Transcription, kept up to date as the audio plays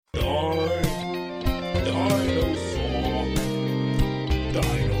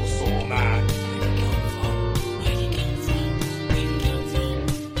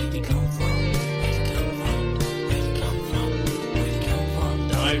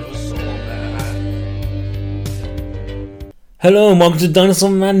Hello and welcome to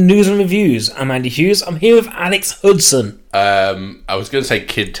Dinosaur Man News and Reviews. I'm Andy Hughes. I'm here with Alex Hudson. I was going to say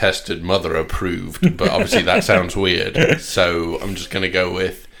kid tested, mother approved, but obviously that sounds weird. So I'm just going to go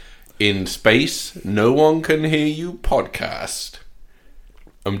with In Space, No One Can Hear You podcast.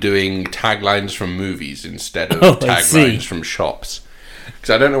 I'm doing taglines from movies instead of taglines from shops.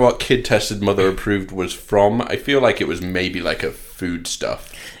 Because I don't know what kid tested, mother approved was from. I feel like it was maybe like a food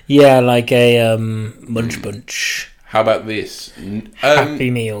stuff. Yeah, like a Munch Bunch. How about this? Happy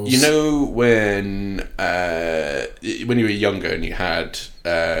Meals. You know when you were younger and you had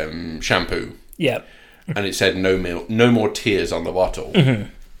shampoo? Yeah. And it said no more tears on the bottle.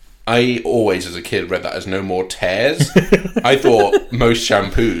 Mm-hmm. I always, as a kid, read that as no more tears. I thought most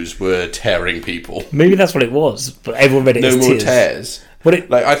shampoos were tearing people. Maybe that's what it was, but everyone read it as No more tears. tears.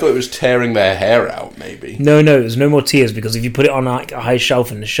 I thought it was tearing their hair out, maybe. No, it was no more tears because if you put it on like a high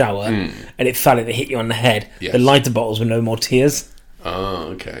shelf in the shower and it fell and it hit you on the head, Yes. the lighter bottles were no more tears. Oh,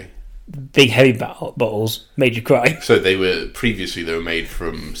 okay. Big heavy bottles made you cry. So they were made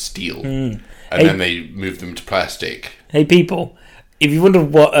from steel, and then they moved them to plastic. Hey people, if you wonder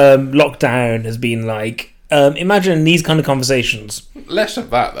what lockdown has been like, imagine these kind of conversations. Less of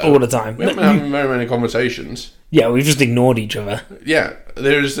that, though. All the time. We haven't been having very many conversations. Yeah, we've just ignored each other. Yeah,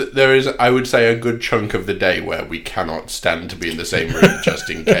 there is, I would say, a good chunk of the day where we cannot stand to be in the same room just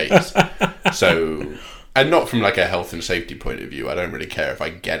in case. So, and not from like a health and safety point of view. I don't really care if I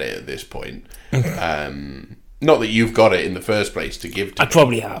get it at this point. Not that you've got it in the first place to give to I me.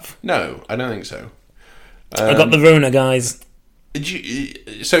 probably have. No, I don't think so. I got the Rona, guys.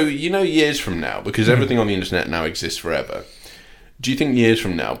 So, years from now, because everything on the internet now exists forever, do you think years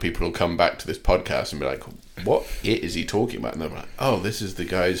from now people will come back to this podcast and be like, what is he talking about? And they're like, oh, this is the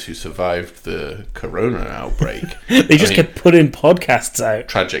guys who survived the corona outbreak. They just kept putting podcasts out.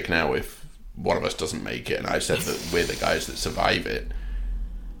 Tragic now if one of us doesn't make it, and I said that we're the guys that survive it.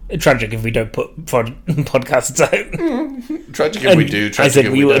 Tragic if we don't put podcasts out. Tragic if we do, tragic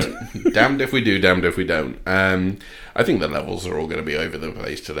if we would. don't. Damned if we do, damned if we don't. I think the levels are all going to be over the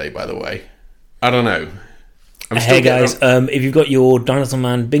place today, by the way. I don't know. Hey guys, if you've got your Dinosaur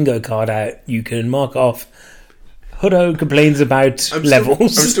Man bingo card out, you can mark off Huddo complains about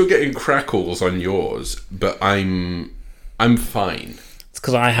levels. I'm still getting crackles on yours, but I'm fine. It's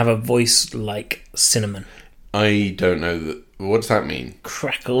because I have a voice like cinnamon. I don't know that. What does that mean?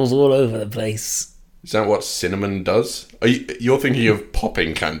 Crackles all over the place. Is that what cinnamon does? You're thinking of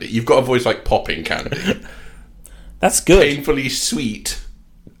popping candy. You've got a voice like popping candy. That's good. Painfully sweet.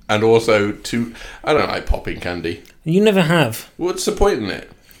 And also, I don't like popping candy. You never have. What's the point in it?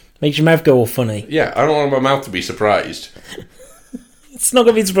 Makes your mouth go all funny. Yeah, I don't want my mouth to be surprised. It's not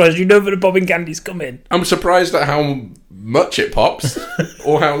going to be surprised. You know that the popping candy's coming. I'm surprised at how much it pops,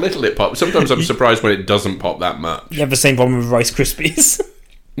 or how little it pops. Sometimes I'm surprised when it doesn't pop that much. You have the same problem with Rice Krispies.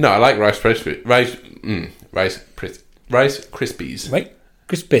 No, I like Rice Krispies. Rice Krispies. Right?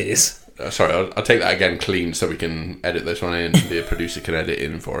 Krispies. Sorry, I'll take that again clean so we can edit this one in. The producer can edit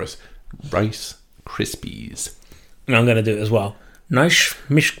in for us. Rice Krispies. And I'm going to do it as well. Nice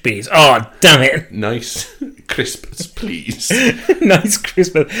Mishkbees. Oh, damn it. Nice crisps, please. Nice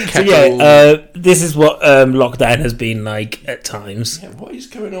Christmas. So Kettle. yeah, this is what lockdown has been like at times. Yeah, what is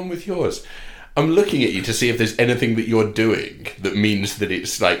going on with yours? I'm looking at you to see if there's anything that you're doing that means that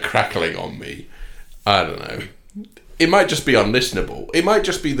it's like crackling on me. I don't know. It might just be unlistenable. It might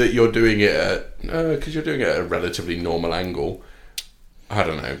just be that you're doing it because you're doing it at a relatively normal angle. I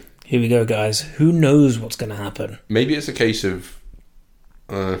don't know. Here we go, guys. Who knows what's going to happen? Maybe it's a case of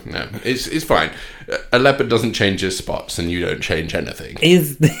no. It's fine. A leopard doesn't change his spots, and you don't change anything.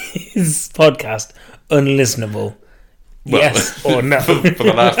 Is this podcast unlistenable? Well, yes or no? for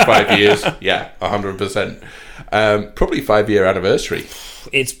the last 5 years, yeah, 100%. Probably 5-year anniversary.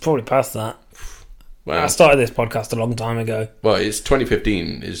 It's probably past that. Wow. I started this podcast a long time ago. Well, it's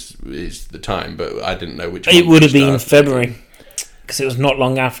 2015 is the time, but I didn't know which. It would have been February because it was not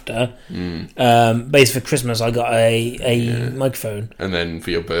long after. Based for Christmas, I got a microphone, and then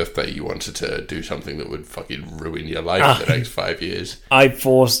for your birthday, you wanted to do something that would fucking ruin your life for the next 5 years. I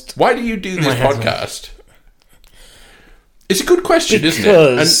forced. Why do you do this podcast? It's a good question, isn't it?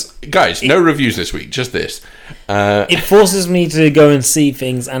 Because and guys, no reviews this week, just this. It forces me to go and see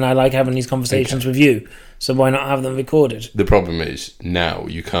things, and I like having these conversations with you. So why not have them recorded? The problem is now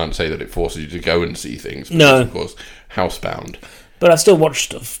you can't say that it forces you to go and see things. Because, no, of course, housebound. But I still watch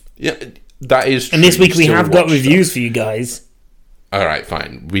stuff. Yeah, that is true. And this week we have got reviews for you guys. All right,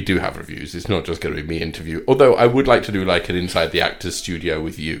 fine. We do have reviews. It's not just going to be me interview. Although I would like to do like an Inside the Actors studio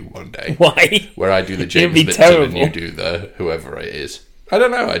with you one day. Why? Where I do the James Lipton and you do the whoever it is. I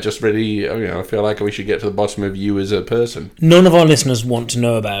don't know. I just really, I feel like we should get to the bottom of you as a person. None of our listeners want to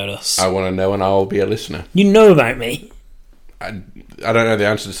know about us. I want to know, and I'll be a listener. You know about me. I don't know the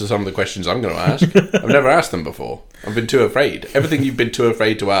answers to some of the questions I'm going to ask. I've never asked them before. I've been too afraid. Everything you've been too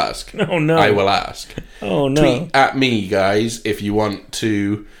afraid to ask, Oh, no. I will ask. Oh, no. Tweet at me, guys, if you want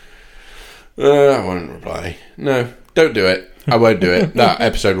to. I won't reply. No, don't do it. I won't do it. That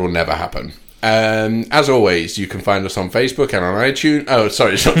episode will never happen. As always, you can find us on Facebook and on iTunes. Oh,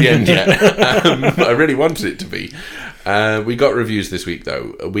 sorry, it's not the end yet. I really wanted it to be. We got reviews this week,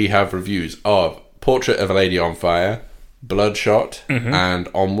 though. We have reviews of Portrait of a Lady on Fire, Bloodshot, and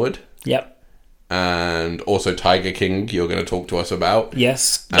Onward. Yep. And also Tiger King, you're going to talk to us about.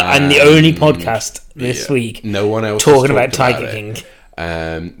 Yes. And the only podcast this week no one else talking about Tiger King.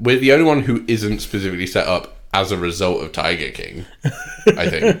 We're the only one who isn't specifically set up as a result of Tiger King, I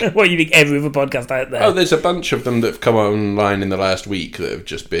think. What, you think every other podcast out there? Oh, there's a bunch of them that have come online in the last week that have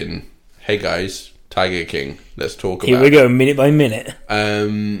just been, hey guys, Tiger King, let's talk about it. Here we go, minute by minute.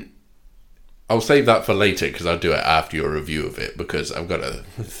 I'll save that for later because I'll do it after your review of it because I've got a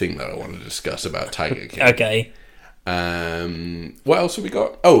thing that I want to discuss about Tiger King. Okay. What else have we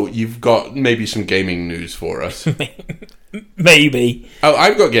got? Oh, you've got maybe some gaming news for us. Maybe. Oh,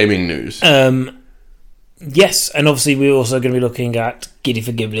 I've got gaming news. Yes, and obviously we're also going to be looking at Giddy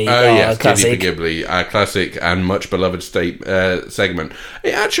for Ghibli. Oh, yes, classic. Giddy for Ghibli, our classic and much beloved segment.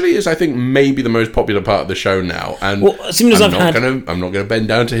 It actually is, I think, maybe the most popular part of the show now. And I'm not going to bend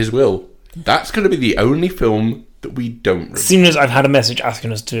down to his will. That's going to be the only film that we don't review. As soon as I've had a message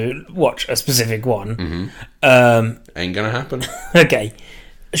asking us to watch a specific one. Ain't going to happen. Okay.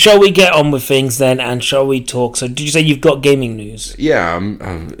 Shall we get on with things then, and shall we talk? So, did you say you've got gaming news? Yeah.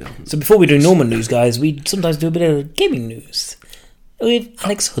 So, before we do normal news, guys, we sometimes do a bit of gaming news with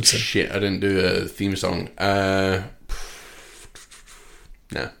Alex Hudson. Shit, I didn't do a theme song. No,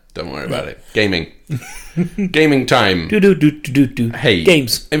 don't worry about it. Gaming. Gaming time. Hey.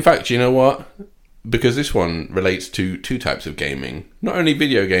 Games. In fact, you know what? Because this one relates to two types of gaming. Not only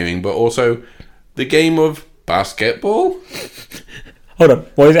video gaming, but also the game of basketball. Hold on,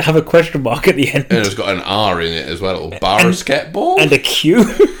 why does it have a question mark at the end? And it's got an R in it as well. Basketball? And a Q?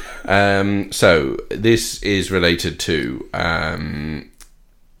 So, this is related to our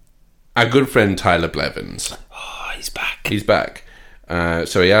good friend Tyler Blevins. Oh, he's back. He's back.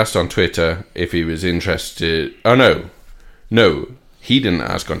 So he asked on Twitter if he was interested... Oh, no, he didn't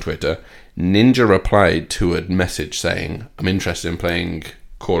ask on Twitter. Ninja replied to a message saying, I'm interested in playing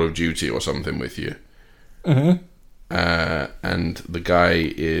Call of Duty or something with you. Mm-hmm. And the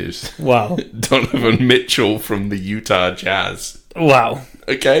guy is wow. Donovan Mitchell from the Utah Jazz. Wow.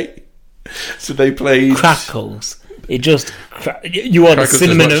 Okay. So they played... Crackles. It just... You are the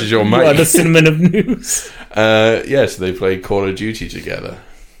cinnamon of... You are the cinnamon of news. Yes, they played Call of Duty together.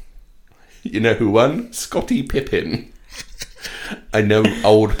 You know who won? Scottie Pippen. I know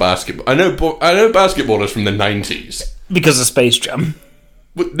old basketball. I know basketballers from the 90s. Because of Space Jam.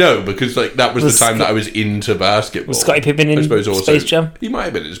 No, because that was the time that I was into basketball. Was Scottie Pippen in Space Jam? He might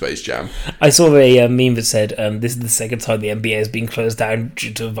have been in Space Jam. I saw a meme that said, this is the second time the NBA has been closed down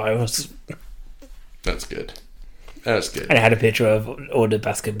due to a virus. That's good. That's good. And it had a picture of all the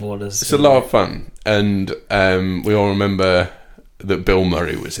basketballers. It's a lot of fun. And we all remember that Bill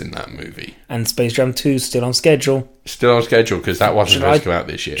Murray was in that movie. And Space Jam 2 is still on schedule. Still on schedule, because that wasn't supposed to come out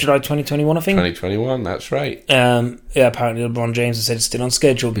this year. July 2021, I think. 2021, that's right. Yeah, apparently LeBron James has said it's still on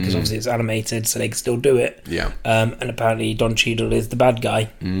schedule, because obviously it's animated, so they can still do it. Yeah. And apparently Don Cheadle is the bad guy.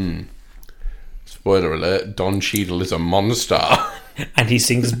 Spoiler alert, Don Cheadle is a monster. And he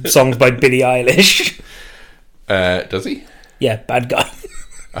sings songs by Billie Eilish. Does he? Yeah, bad guy.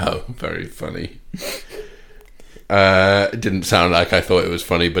 Oh, very funny. It didn't sound like I thought it was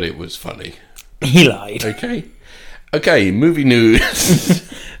funny, but it was funny. He lied. Okay, movie news.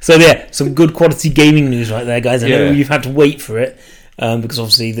 So yeah, some good quality gaming news right there, guys. I know you've had to wait for it, because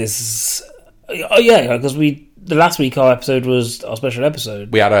obviously this... Oh yeah, because the last week our episode was our special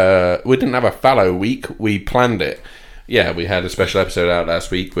episode. We didn't have a fallow week, we planned it. Yeah, we had a special episode out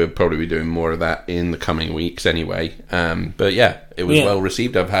last week. We'll probably be doing more of that in the coming weeks anyway. But yeah, it was well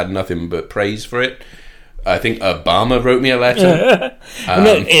received. I've had nothing but praise for it. I think Obama wrote me a letter.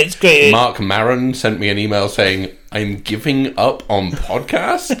 No, it's great. Mark Maron sent me an email saying, I'm giving up on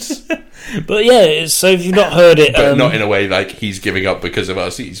podcasts. But yeah, so if you've not heard it... But not in a way like he's giving up because of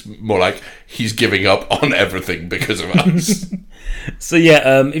us. He's more like he's giving up on everything because of us. So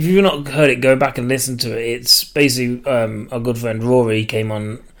yeah, if you've not heard it, go back and listen to it. It's basically our good friend Rory came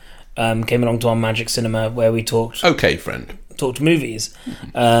along to our Magic Cinema where we talked... Okay, friend. Talked movies,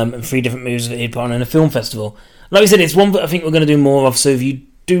 and 3 different movies that he'd put on in a film festival. Like I said, it's one that I think we're going to do more of. So if you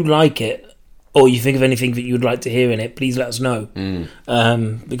do like it, or you think of anything that you would like to hear in it, please let us know.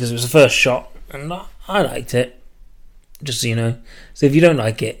 Because it was the first shot, and I liked it. Just so you know. So if you don't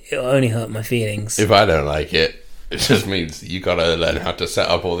like it, it'll only hurt my feelings. If I don't like it, it just means you got to learn how to set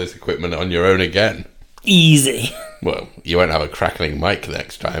up all this equipment on your own again. Easy. Well, you won't have a crackling mic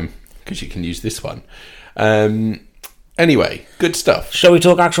next time, because you can use this one. Anyway, good stuff. Shall we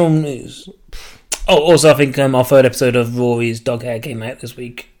talk actual news? Oh, also, I think our third episode of Rory's Dog Hair came out this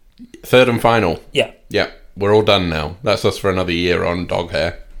week. Third and final. Yeah. Yeah, we're all done now. That's us for another year on Dog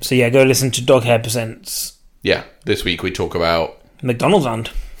Hair. So yeah, go listen to Dog Hair Presents. Yeah, this week we talk about... McDonald's Land.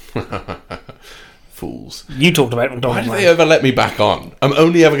 Fools. You talked about McDonald's Why Land. do they ever let me back on? I'm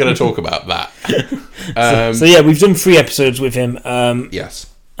only ever going to talk about that. So yeah, we've done 3 episodes with him.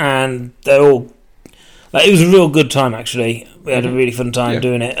 Yes. And they're all... Like, it was a real good time, actually. We had a really fun time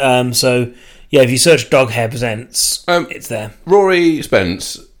doing it. So, yeah, if you search Dog Hair Presents, it's there. Rory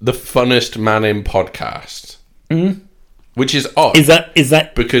Spence, the funnest man in podcasts. Which is odd. Is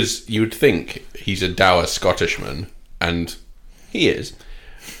that... Because you would think he's a dour Scottishman, and he is.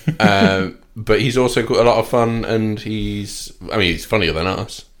 But he's also got a lot of fun, and he's funnier than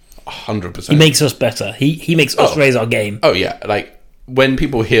us. 100%. He makes us better. He makes us raise our game. Oh, yeah. Like, when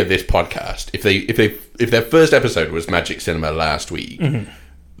people hear this podcast, if their first episode was Magic Cinema last week,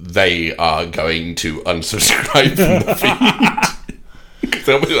 they are going to unsubscribe from the feed. Because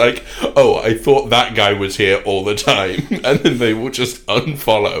they'll be like, oh, I thought that guy was here all the time. And then they will just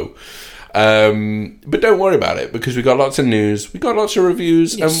unfollow. But don't worry about it, because we got lots of news, we got lots of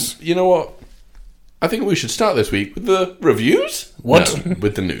reviews, yes. And you know what? I think we should start this week with the reviews? What? No,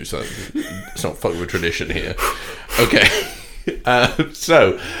 with the news. It's not fucking with tradition here. Okay.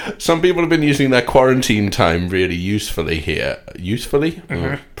 So, some people have been using their quarantine time really usefully here. Usefully?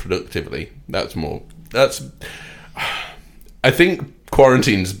 Or productively? I think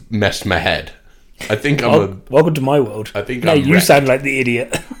quarantine's messed my head. I think welcome to my world. I think now I'm you wrecked. sound like the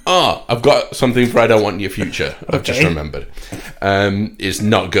idiot. I've got something for I Don't Want Your Future. I've just remembered. It's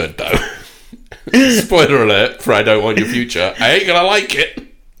not good, though. Spoiler alert for I Don't Want Your Future. I ain't gonna like it.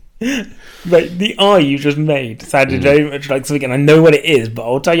 Right, the eye you just made sounded very much like something, and I know what it is, but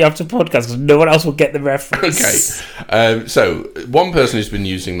I'll tell you after the podcast because no one else will get the reference. Okay. So, one person who's been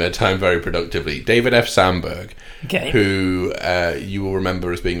using their time very productively, David F. Sandberg, who you will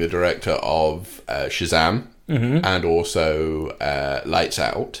remember as being the director of Shazam and also Lights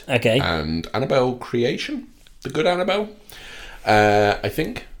Out and Annabelle Creation, The Good Annabelle. I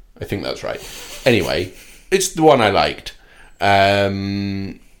think that's right. Anyway, it's the one I liked.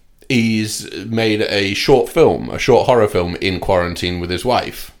 He's made a short horror film in quarantine with his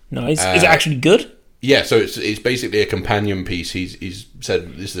wife. Nice. Is it actually good? Yeah, so it's basically a companion piece. He's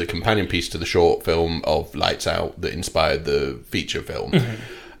said this is a companion piece to the short film of Lights Out that inspired the feature film.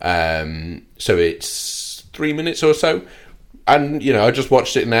 So it's 3 minutes or so. And, I just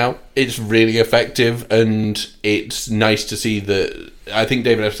watched it now. It's really effective, and it's nice to see that... I think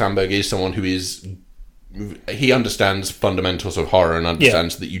David F. Sandberg is someone who is... He understands fundamentals of horror and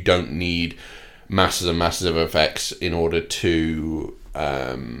understands that you don't need masses and masses of effects in order to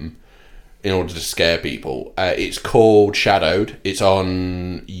scare people. It's called Shadowed. It's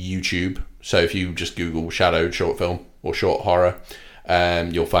on YouTube. So if you just Google Shadowed short film or short horror,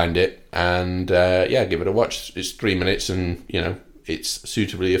 you'll find it. And give it a watch. It's 3 minutes, and it's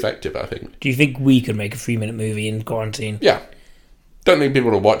suitably effective, I think. Do you think we could make a 3-minute movie in quarantine? Yeah. Don't think people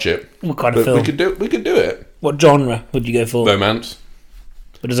will watch it. What kind of film? We could do it. What genre would you go for? Romance.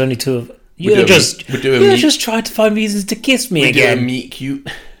 But there's only 2 of... You just tried to find reasons to kiss me again. Do a meet cute.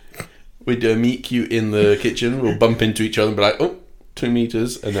 We do a meet cute in the kitchen. We'll bump into each other and be like, 2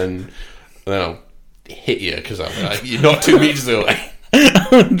 meters, and then I'll hit you because I'm like, you're not 2 meters away.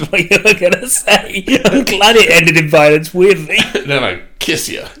 What you were gonna say? I'm glad it ended in violence. Weirdly. No, kiss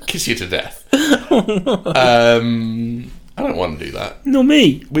you to death. I don't want to do that. No,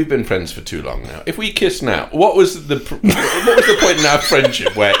 me. We've been friends for too long now. If we kiss now, what was the point in our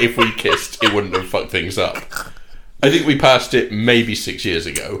friendship where if we kissed, it wouldn't have fucked things up? I think we passed it maybe 6 years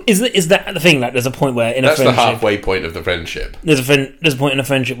ago. Is that the thing? Like, there's a point where in a friendship, that's the halfway point of the friendship. There's a point in a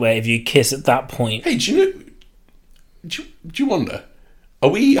friendship where if you kiss at that point, hey, do you wonder? Are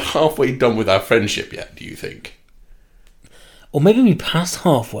we halfway done with our friendship yet? Do you think? Or maybe we passed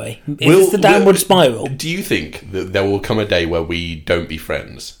halfway. Is this the downward spiral? Do you think that there will come a day where we don't be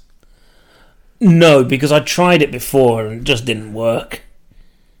friends? No, because I tried it before and it just didn't work.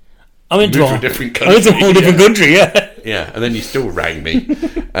 I went to a different country. I went to a whole different country, yeah. Yeah, and then you still rang me.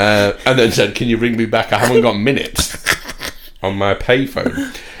 And then said, can you ring me back? I haven't got minutes on my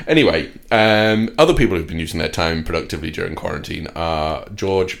payphone. Anyway, other people who've been using their time productively during quarantine are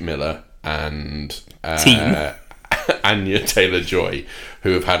George Miller and Anya Taylor-Joy,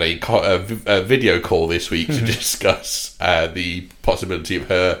 who have had a video call this week to discuss the possibility of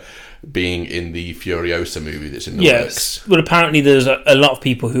her being in the Furiosa movie that's in the works. Well, apparently there's a lot of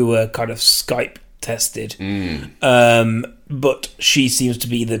people who were kind of Skype tested, but she seems to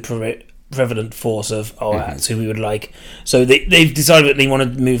be the prevalent force of, that's who we would like. So they've decided that they want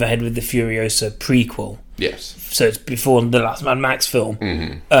to move ahead with the Furiosa prequel. Yes. So it's before the last Mad Max film.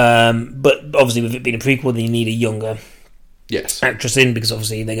 But obviously with it being a prequel, they need a younger actress in, because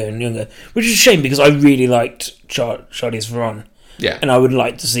obviously they're going younger. Which is a shame, because I really liked Charlize Theron. Yeah. And I would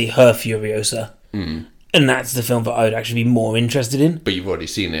like to see her Furiosa. And that's the film that I would actually be more interested in. But you've already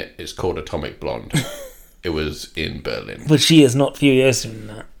seen it. It's called Atomic Blonde. It was in Berlin. But she is not Furiosa in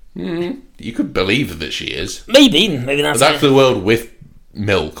that. You could believe that she is. Maybe that's the world with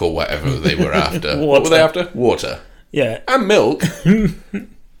milk or whatever they were after. What were they after? Water. Yeah. And milk.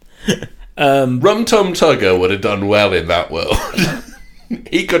 Rum Tum Tugger would have done well in that world.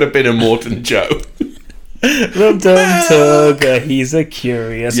 He could have been a Morton Joe. Rum Tum Tugger, he's a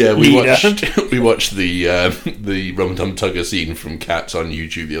curious leader. We watched the Rum Tum Tugger scene from Cats on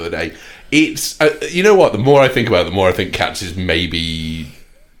YouTube the other day. It's you know what? The more I think about it, the more I think Cats is maybe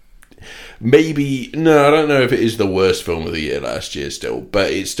no, I don't know if it is the worst film of the year last year still, but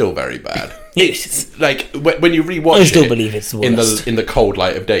it's still very bad. It's like when you rewatch it, I still believe it's the worst. in the cold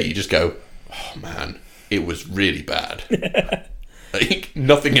light of day, you just go, oh man, it was really bad. Like,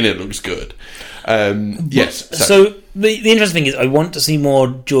 nothing in it looks good. Yes. So the interesting thing is, I want to see more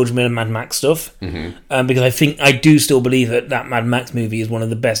George Miller Mad Max stuff, because I do still believe that Mad Max movie is one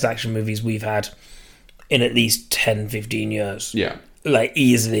of the best action movies we've had in at least 10, 15 years. Yeah. Like,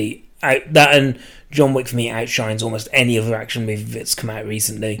 easily. That and John Wick for me outshines almost any other action movie that's come out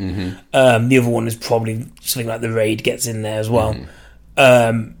recently. The other one is probably something like The Raid gets in there as well.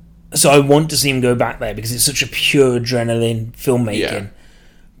 So I want to see him go back there, because it's such a pure adrenaline filmmaking. Yeah.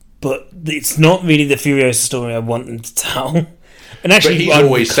 But it's not really the Furiosa story I want them to tell. And actually, but he's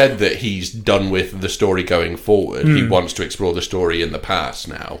always said that he's done with the story going forward. He wants to explore the story in the past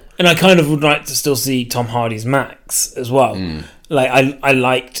now. And I kind of would like to still see Tom Hardy's Max as well. Like, I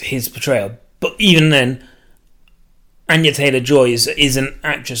liked his portrayal. But even then, Anya Taylor-Joy is an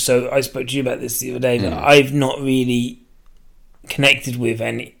actress, so I spoke to you about this the other day, that I've not really connected with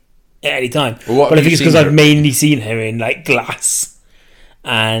at any time. Well, but I think it's because I've mainly seen her in, like, Glass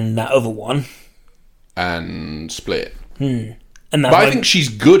and that other one. And Split. And but I think she's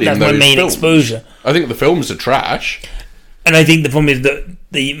good in those films. That's my main exposure. I think the films are trash. And I think the problem is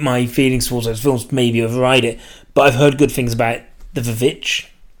that my feelings towards those films maybe override it. But I've heard good things about The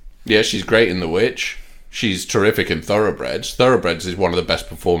Witch. Yeah, she's great in The Witch. She's terrific in Thoroughbreds. Thoroughbreds is one of the best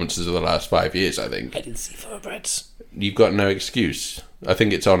performances of the last 5 years, I think. I didn't see Thoroughbreds. You've got no excuse. I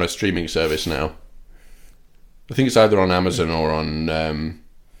think it's on a streaming service now. I think it's either on Amazon or on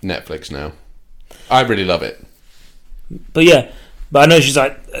Netflix now. I really love it. But yeah, I know she's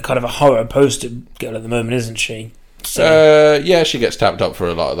like a kind of a horror poster girl at the moment, isn't she? So. Yeah, she gets tapped up for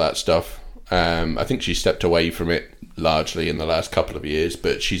a lot of that stuff. I think she stepped away from it largely in the last couple of years,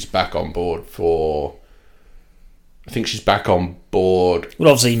 but she's back on board for... I think she's back on board...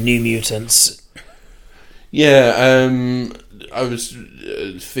 Well, obviously, New Mutants. Yeah, I was...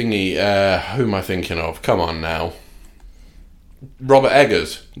 who am I thinking of? Come on now. Robert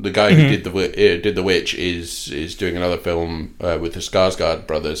Eggers, the guy who did the Witch, is doing another film with the Skarsgård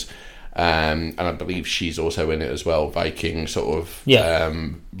brothers, and I believe she's also in it as well. Viking sort of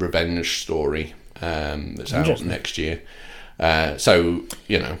revenge story that's out next year. So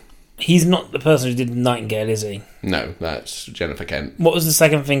you know, he's not the person who did Nightingale, is he? No, that's Jennifer Kent. What was the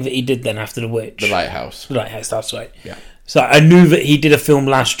second thing that he did then after The Witch? The Lighthouse. The Lighthouse, that's right. Yeah. So I knew that he did a film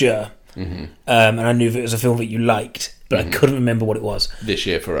last year, and I knew that it was a film that you liked. But I couldn't remember what it was. This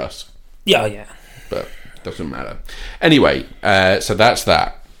year for us. Yeah. But doesn't matter. Anyway, so that's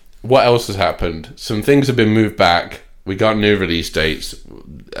that. What else has happened? Some things have been moved back. We got new release dates.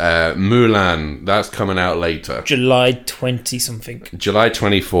 Mulan, that's coming out later. July 20-something. July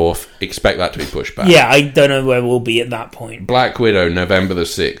 24th. Expect that to be pushed back. Yeah, I don't know where we'll be at that point. Black Widow, November the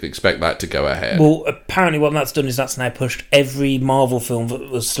 6th. Expect that to go ahead. Well, apparently what that's done is that's now pushed every Marvel film that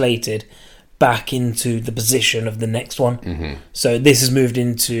was slated back into the position of the next one. So this has moved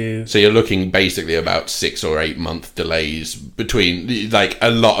into... So you're looking basically about 6 or 8 month delays between... Like,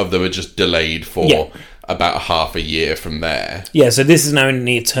 a lot of them are just delayed for about half a year from there. Yeah, so this is now in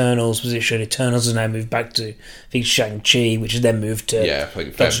the Eternals position. Eternals has now moved back to, I think, Shang-Chi, which has then moved to... Yeah,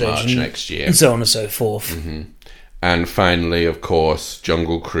 like March next year. And so on and so forth. And finally, of course,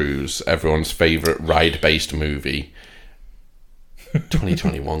 Jungle Cruise, everyone's favourite ride-based movie.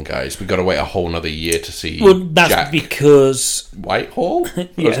 2021, guys. We've got to wait a whole nother year to see that's because... Whitehall? I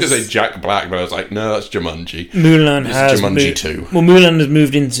was going to say Jack Black, but I was like, no, that's Jumanji. Mulan has Jumanji 2. Well, Mulan has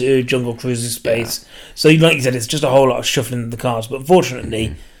moved into Jungle Cruise's space. Yeah. So, like you said, it's just a whole lot of shuffling the cards. But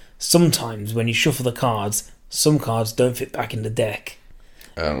unfortunately, sometimes when you shuffle the cards, some cards don't fit back in the deck.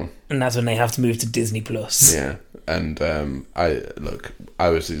 Oh. And that's when they have to move to Disney Plus. Yeah. And I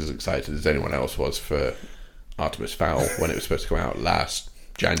was as excited as anyone else was for Artemis Fowl when it was supposed to come out last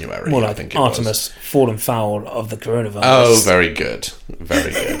January. More like I think it Artemis fallen foul of the coronavirus. Oh, very good.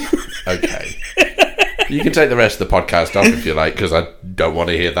 Very good. Okay. You can take the rest of the podcast off if you like, because I don't want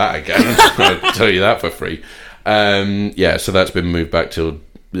to hear that again. I'm just going to tell you that for free. So that's been moved back to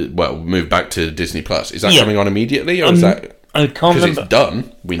Disney Plus. Is that coming on immediately, or is that... I can't remember. Because it's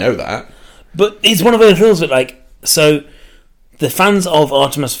done. We know that. But it's one of those films that, like... So, the fans of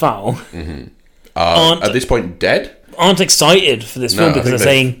Artemis Fowl... Aren't, at this point, dead? Aren't excited for this film because they're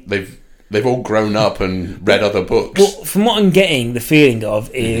saying... They've all grown up and read other books. Well, from what I'm getting, the feeling of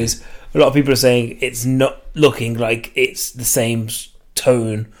is a lot of people are saying it's not looking like it's the same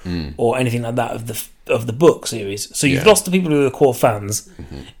tone or anything like that of the book series. So you've lost the people who are core fans.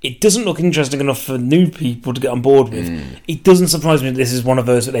 It doesn't look interesting enough for new people to get on board with. It doesn't surprise me that this is one of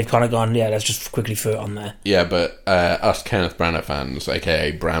those that they've kind of gone, let's just quickly throw it on there. Yeah, but us Kenneth Branagh fans,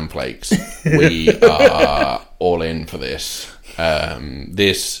 aka Bran Flakes, we are all in for this.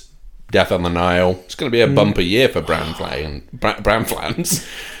 This Death on the Nile, it's going to be a bumper year for Bran Flans.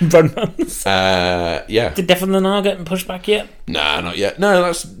 Yeah. Did Death on the Nile get pushed back yet? Nah, not yet. No,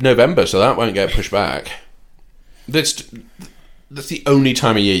 that's November, so that won't get pushed back. That's the only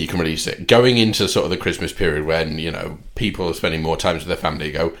time of year you can release it. Going into sort of the Christmas period when, people are spending more time with their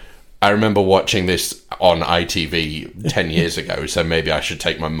family, I remember watching this on ITV 10 years ago, so maybe I should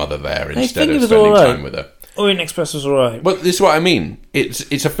take my mother there instead of spending time with her. Orient Express was alright. But this is what I mean.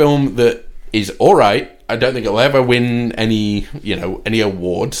 It's a film that is alright. I don't think it'll ever win any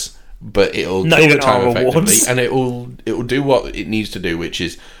awards, but it'll kill the time effectively, and it'll do what it needs to do, which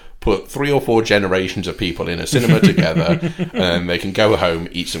is put 3 or 4 generations of people in a cinema together, and they can go home,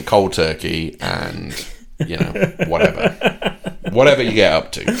 eat some cold turkey, and whatever you get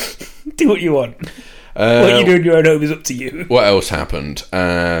up to. Do what you want. What you do in your own home is up to you. What else happened?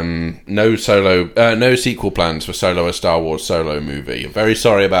 No sequel plans for Solo, a Star Wars Solo movie. Very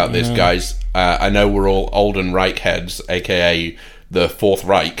sorry about this, guys. I know we're all old and Reich heads, aka the Fourth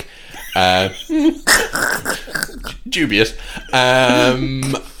Reich. Dubious.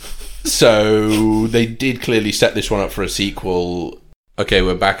 So they did clearly set this one up for a sequel. Okay,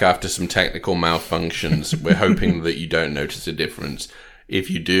 we're back after some technical malfunctions. We're hoping that you don't notice a difference. If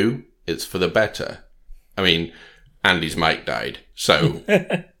you do, it's for the better. I mean, Andy's mic died, so,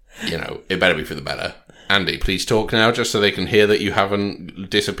 it better be for the better. Andy, please talk now, just so they can hear that you haven't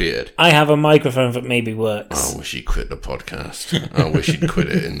disappeared. I have a microphone that maybe works. I wish he'd quit the podcast. I wish he'd quit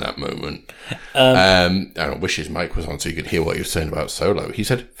it in that moment. I wish his mic was on so you could hear what he was saying about Solo. He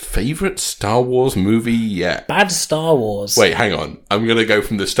said, favourite Star Wars movie yet? Bad Star Wars. Wait, hang on. I'm going to go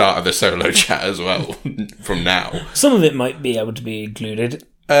from the start of the Solo chat as well, from now. Some of it might be able to be included.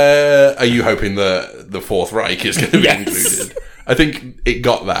 Are you hoping the Fourth Reich is going to be included? I think it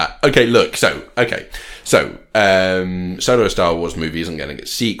got that. Okay, look. So Solo, a Star Wars movie isn't going to get a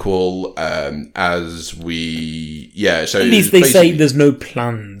sequel. So at least they say there's no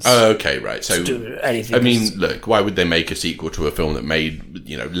plans. Okay, right. So to do anything. I mean, look, why would they make a sequel to a film that made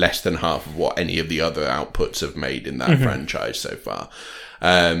less than half of what any of the other outputs have made in that franchise so far?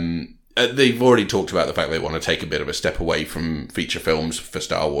 They've already talked about the fact they want to take a bit of a step away from feature films for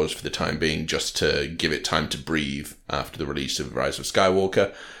Star Wars for the time being, just to give it time to breathe after the release of Rise of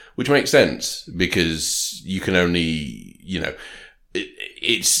Skywalker, which makes sense because you can only,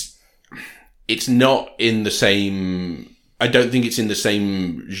 it's not in the same, I don't think it's in the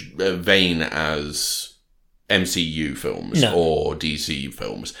same vein as MCU films or DC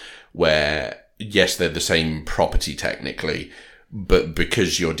films, where, yes, they're the same property technically, but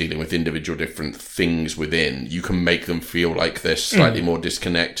because you're dealing with individual different things within, you can make them feel like they're slightly more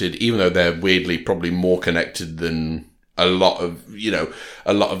disconnected, even though they're weirdly probably more connected than a lot of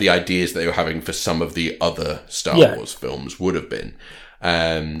the ideas they were having for some of the other Star Wars films would have been.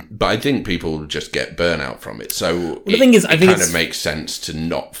 But I think people just get burnout from it. So the thing is, I think it kind of makes sense to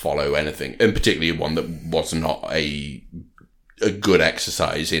not follow anything, and particularly one that was not a good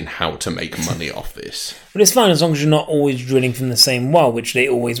exercise in how to make money off this. But it's fine as long as you're not always drilling from the same well, which they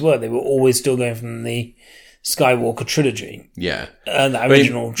always were. They were always still going from the Skywalker trilogy. Yeah. That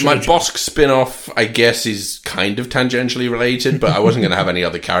original trilogy. My Bosk spin-off, I guess, is kind of tangentially related, but I wasn't going to have any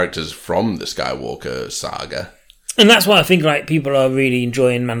other characters from the Skywalker saga. And that's why I think like people are really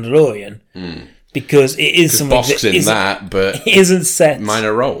enjoying Mandalorian. Because it is something Bosk's in that, but it isn't set...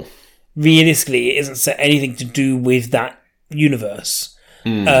 minor role. Realistically, it isn't set anything to do with that universe.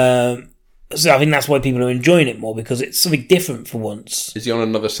 So I think that's why people are enjoying it more, because it's something different for once. Is he on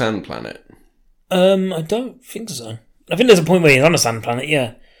another sand planet? I don't think so. I think there's a point where he's on a sand planet,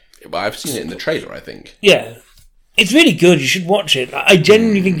 yeah. Well, I've seen it in the trailer, I think. Yeah. It's really good. You should watch it. I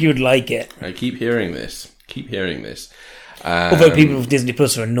genuinely think you would like it. I keep hearing this. Although people with Disney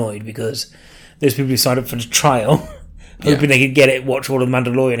Plus are annoyed because there's people who signed up for the trial hoping they could get it, watch all of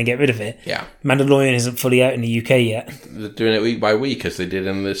Mandalorian and get rid of it. Yeah. Mandalorian isn't fully out in the UK yet. They're doing it week by week as they did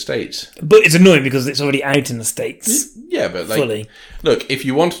in the States. But it's annoying because it's already out in the States. Yeah, but like... fully. Look, if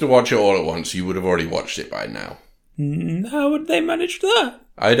you wanted to watch it all at once, you would have already watched it by now. How would they manage that?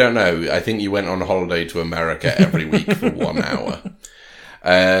 I don't know. I think you went on holiday to America every week for 1 hour.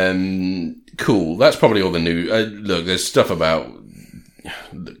 Cool. That's probably all the new... look, there's stuff about...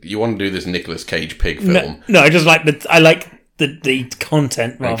 You want to do this Nicolas Cage pig film? No, I just like the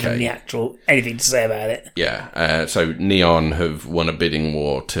content rather than the actual anything to say about it. Yeah. So Neon have won a bidding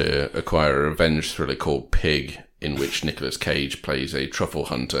war to acquire a revenge thriller called Pig, in which Nicolas Cage plays a truffle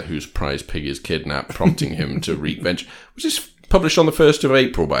hunter whose prize pig is kidnapped, prompting him to wreak vengeance. Was this published on the 1st of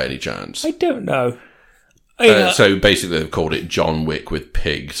April by any chance? I don't know. So basically they've called it John Wick with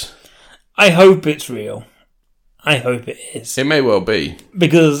pigs. I hope it's real. I hope it is. It may well be.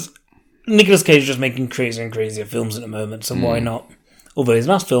 Because Nicolas Cage is just making crazier and crazier films at the moment, so why not? Although his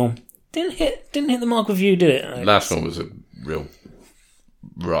last film didn't hit the mark with you, did it? Last one was a real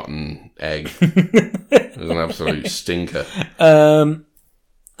rotten egg. It was an absolute stinker.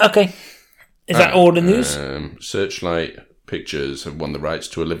 Okay. Is that all the news? Searchlight Pictures have won the rights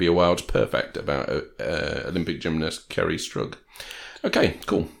to Olivia Wilde's Perfect about Olympic gymnast Kerry Strug. Okay,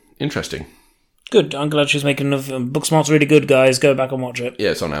 cool. Interesting. Good. I'm glad she's making enough. Booksmart's really good, guys. Go back and watch it.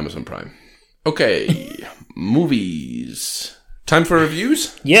 Yeah, it's on Amazon Prime. Okay, movies. Time for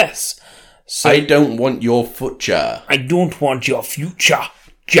reviews? Yes. So, I don't want your future. I don't want your future,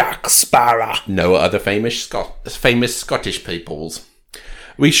 Jack Sparrow. No other famous Scottish peoples.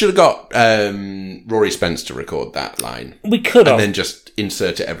 We should have got Rory Spence to record that line. We could have. And then just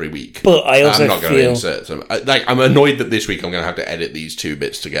insert it every week. But I also I'm not going to insert them. I'm annoyed that this week I'm going to have to edit these two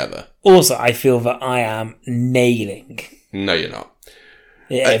bits together. Also, I feel that I am nailing No, you're not.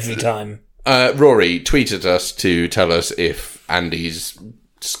 it every time. Rory tweeted us to tell us if Andy's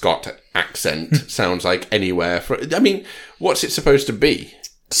Scott accent sounds like anywhere. I mean, what's it supposed to be?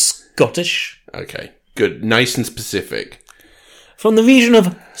 Scottish. Okay, good. Nice and specific. From the region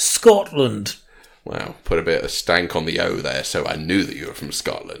of Scotland. Wow, put a bit of stank on the O there, so I knew that you were from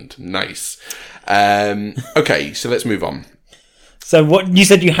Scotland. Nice. Okay, so let's move on. So what you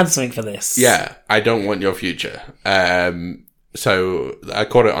said you had something for this? Yeah, I don't want your future. So I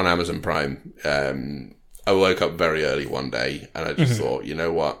caught it on Amazon Prime. I woke up very early one day and I just thought, you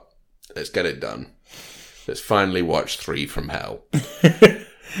know what? Let's get it done. Let's finally watch 3 from Hell.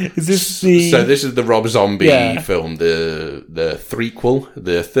 Is this the... So this is the Rob Zombie film, the threequel,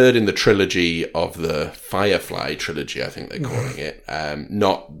 the third in the trilogy of the Firefly trilogy, I think they're calling it.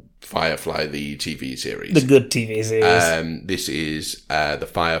 Not Firefly, the TV series. The good TV series. This is the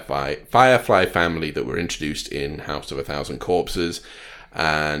Firefly family that were introduced in House of a Thousand Corpses,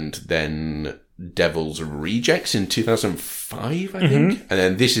 and then Devil's Rejects in 2005, I think. And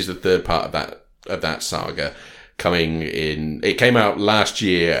then this is the third part of that saga. Coming in, it came out last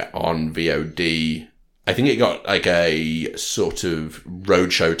year on VOD. I think it got like a sort of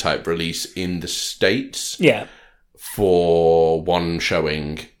roadshow type release in the States. Yeah. For one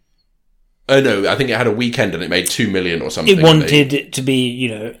showing. Oh no, I think it had a weekend and it made 2 million or something. It wanted it to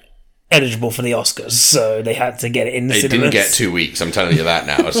be, eligible for the Oscars, so they had to get it in the cinemas. It didn't get 2 weeks, I'm telling you that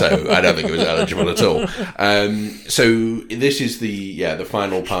now, so I don't think it was eligible at all. So this is the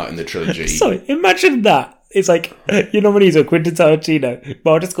final part in the trilogy. Sorry, imagine that. It's like, when he's a Quentin Tarantino,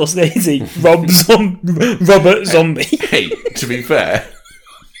 Martin Scorsese, Robert Zombie. Hey, to be fair,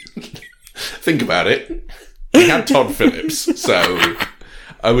 think about it. He had Todd Phillips, so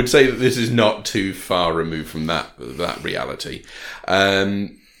I would say that this is not too far removed from that reality.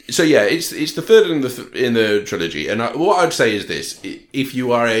 So yeah, it's the third in the trilogy, and what I'd say is this: if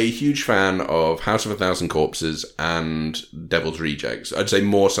you are a huge fan of House of a Thousand Corpses and Devil's Rejects, I'd say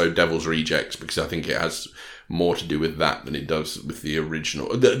more so Devil's Rejects because I think it has more to do with that than it does with the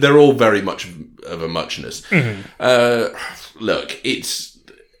original. They're all very much of a muchness. Look, it's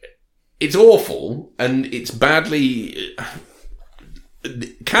it's awful, and it's badly...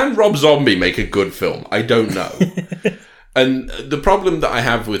 Can Rob Zombie make a good film? I don't know. And the problem that I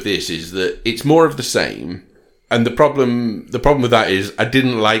have with this is that it's more of the same. And the problem with that is I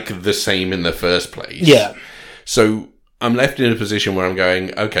didn't like the same in the first place. Yeah. So I'm left in a position where I'm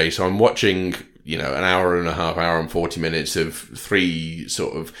going, okay, so I'm watching, an hour and a half, hour and 40 minutes of three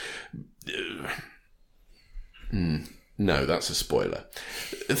sort of... no, that's a spoiler.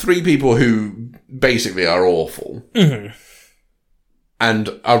 Three people who basically are awful. Mm-hmm.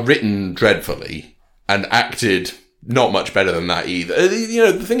 And are written dreadfully and acted not much better than that either.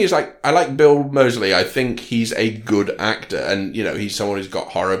 The thing is, I like Bill Moseley. I think he's a good actor, and he's someone who's got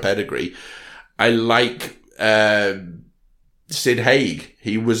horror pedigree. I like Sid Haig.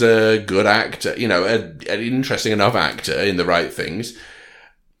 He was a good actor, an interesting enough actor in the right things.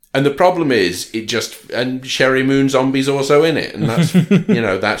 And the problem is, and Sherry Moon Zombie's also in it, and that's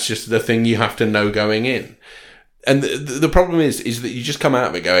that's just the thing you have to know going in. And the problem is that you just come out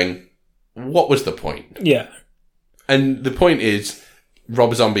of it going, what was the point? Yeah. And the point is,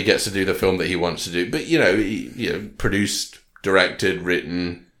 Rob Zombie gets to do the film that he wants to do. But, he produced, directed,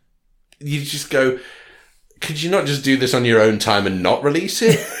 written. You just go, could you not just do this on your own time and not release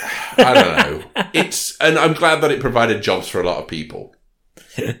it? I don't know. And I'm glad that it provided jobs for a lot of people.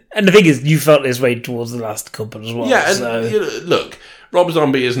 And the thing is, you felt this way towards the last couple as well. Yeah, and look, Rob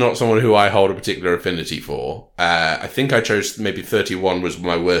Zombie is not someone who I hold a particular affinity for. I think I chose maybe 31 was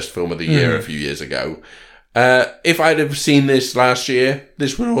my worst film of the year a few years ago. If I'd have seen this last year,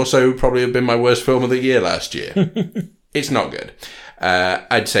 this would also probably have been my worst film of the year last year. It's not good.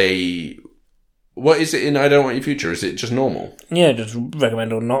 I'd say, what is it in I Don't Want Your Future? Is it just normal? Yeah, just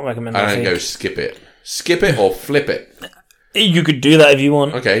recommend or not recommend. I don't go skip it. Skip it or flip it. You could do that if you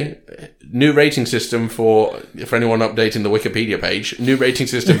want. Okay. New rating system for anyone updating the Wikipedia page. New rating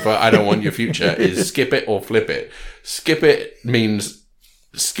system for I Don't Want Your Future is skip it or flip it. Skip it means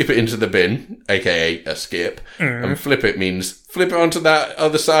skip it into the bin, aka a skip. And flip it means flip it onto that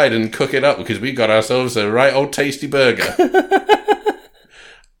other side and cook it up because we got ourselves a right old tasty burger.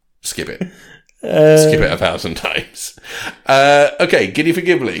 Skip it. Skip it 1,000 times. Okay, Giddy for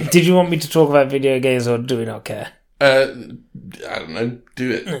Ghibli. Did you want me to talk about video games or do we not care? I don't know.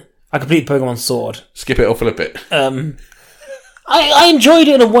 Do it. I completed Pokemon Sword. Skip it or flip it. I enjoyed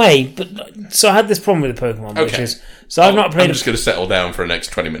it in a way, but so I had this problem with the Pokemon, which is I've not played. I'm just going to settle down for the next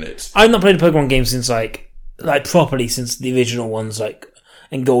 20 minutes. I've not played a Pokemon game since like properly since the original ones,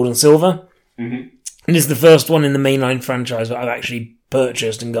 in Gold and Silver. Mm-hmm. And this is the first one in the mainline franchise that I've actually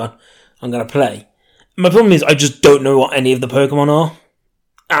purchased and gone, I'm going to play. My problem is I just don't know what any of the Pokemon are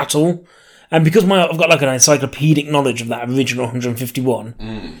at all. And because I've got an encyclopedic knowledge of that original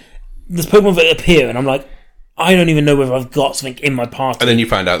 151, there's Pokemon that appear, and I'm like, I don't even know whether I've got something in my party. And then you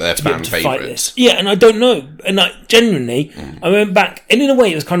find out they're fan favourites. Yeah, and I don't know. And genuinely, I went back, and in a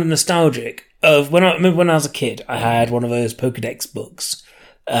way it was kind of nostalgic of I remember when I was a kid, I had one of those Pokedex books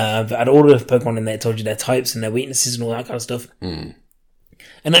that had all the Pokemon in there, told you their types and their weaknesses and all that kind of stuff. And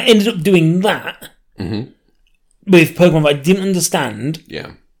I ended up doing that with Pokemon that I didn't understand.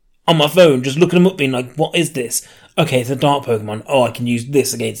 Yeah. On my phone, just looking them up, being like, what is this? Okay, it's a dark Pokemon. Oh, I can use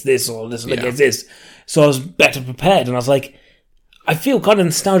this against this or this against this. So I was better prepared, and I was like, I feel kind of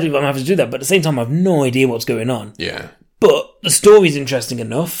nostalgic that I'm having to do that, but at the same time, I have no idea what's going on. Yeah. But the story's interesting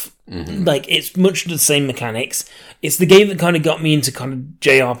enough. It's much the same mechanics. It's the game that kind of got me into kind of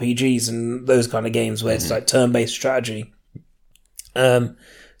JRPGs and those kind of games where it's like turn-based strategy.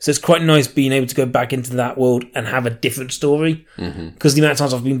 So it's quite nice being able to go back into that world and have a different story. Because the amount of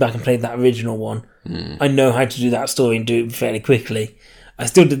times I've been back and played that original one, I know how to do that story and do it fairly quickly. I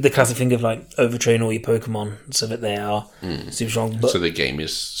still did the classic thing of overtrain all your Pokemon so that they are super strong. But, so the game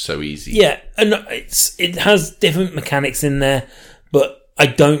is so easy. Yeah, and it has different mechanics in there, but I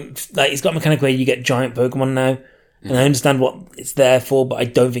don't... it's got a mechanic where you get giant Pokemon now, and I understand what it's there for, but I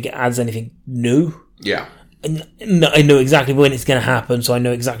don't think it adds anything new. Yeah. I know exactly when it's going to happen, so I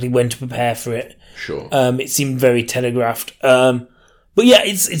know exactly when to prepare for it. Sure. It seemed very telegraphed. But yeah,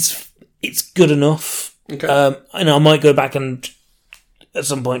 it's good enough. Okay. And I might go back and at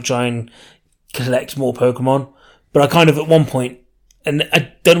some point try and collect more Pokemon. But I kind of, at one point, and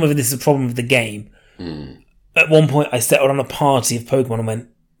I don't know whether this is a problem with the game, at one point I settled on a party of Pokemon and went,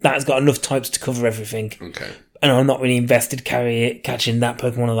 that's got enough types to cover everything. Okay. And I'm not really invested catching that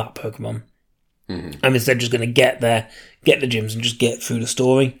Pokemon or that Pokemon. I'm instead just going to get there, get the gyms, and just get through the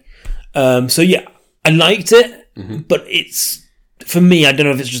story. So yeah, I liked it, but it's, for me, I don't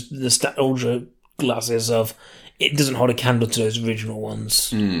know if it's just the nostalgia glasses of it doesn't hold a candle to those original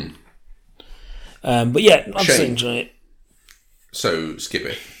ones. But yeah, I'd still enjoy it. So skip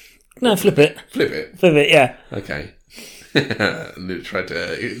it. No, flip it. Flip it. Flip it, yeah. Okay. Tried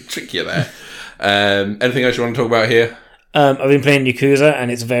to trick you there. Anything else you want to talk about here? I've been playing Yakuza,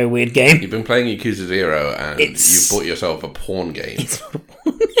 and it's a very weird game. You've been playing Yakuza 0, and you've bought yourself a porn game.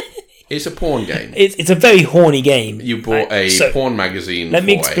 It's a porn game. It's a very horny game. You bought a porn magazine for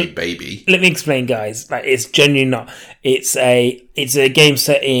a baby. Let me explain, guys. Like, it's genuinely not. It's a game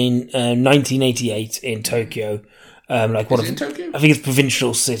set in 1988 in Tokyo. Like one Is it in Tokyo? I think it's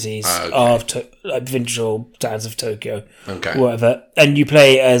provincial cities of provincial towns of Tokyo, whatever. And you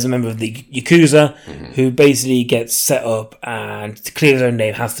play as a member of the Yakuza, who basically gets set up and to clear his own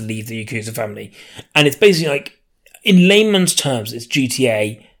name has to leave the Yakuza family. And it's basically like, in layman's terms, it's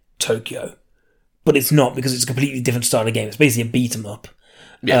GTA Tokyo, but it's not, because it's a completely different style of game. It's basically a beat 'em up,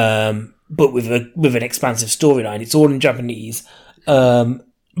 but with an expansive storyline. It's all in Japanese.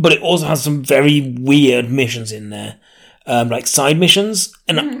 But it also has some very weird missions in there, like side missions.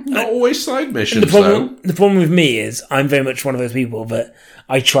 And not always side missions, the problem with me is I'm very much one of those people that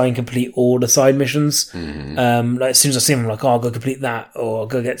I try and complete all the side missions. Like, as soon as I see them, I'm like, oh, I'll go complete that, or I'll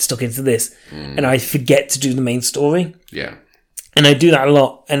go get stuck into this. And I forget to do the main story. Yeah. And I do that a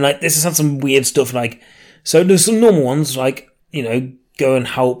lot. And like, this has had some weird stuff. Like, so there's some normal ones, like, you know, go and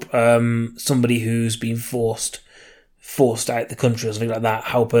help somebody who's been forced out the country or something like that,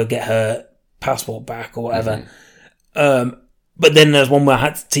 help her get her passport back or whatever. But then there's one where I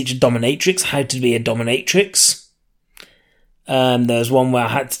had to teach a dominatrix how to be a dominatrix. There's one where I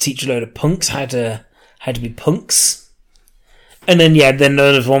had to teach a load of punks how to be punks. And then then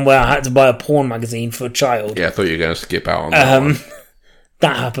there's one where I had to buy a porn magazine for a child. Yeah, I thought you were going to skip out on that one.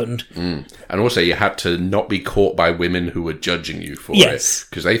 That happened. And also you had to not be caught by women who were judging you for it,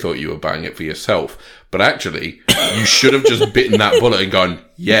 because they thought you were buying it for yourself. But actually, you should have just bitten that bullet and gone,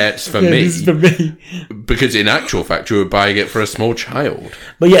 yeah, it's for me. This is for me. Because in actual fact, you were buying it for a small child.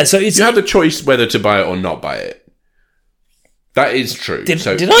 But yeah, so it's... You had the choice whether to buy it or not buy it. That is true. Did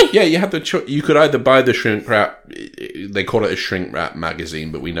I? Yeah, you had the choice. You could either buy the shrink wrap. They call it a shrink wrap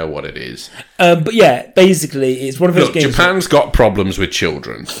magazine, but we know what it is. But yeah, basically, it's one of those games. Japan's got problems with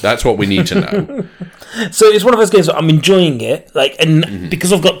children. That's what we need to know. So it's one of those games that I'm enjoying it, like, and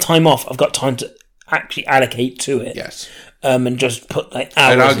because I've got time off, I've got time to actually allocate to it. Yes. And just put like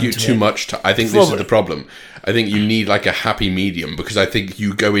hours. I'd argue into too it. much. I think this is the problem. I think you need like a happy medium, because I think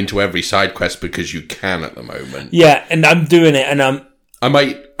you go into every side quest because you can at the moment. Yeah, and I'm doing it, and I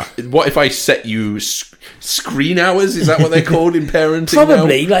might. What if I set you screen hours? Is that what they're called in parenting?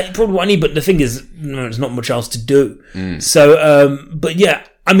 probably what I need. But the thing is, there's not much else to do. So, but yeah,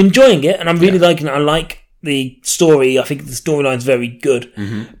 I'm enjoying it, and I'm really liking it. I like the story. I think the storyline's very good,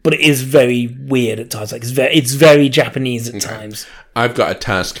 but it is very weird at times. Like it's very Japanese at times. I've got a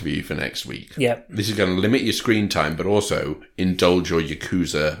task for you for next week. Yeah, this is going to limit your screen time, but also indulge your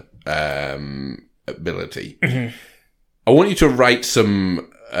Yakuza ability. I want you to write some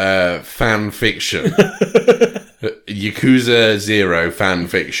fan fiction. Yakuza 0 fan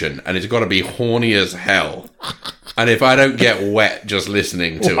fiction, and it's got to be horny as hell. And if I don't get wet just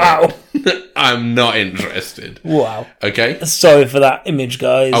listening to it, I'm not interested. Wow. Okay? Sorry for that image,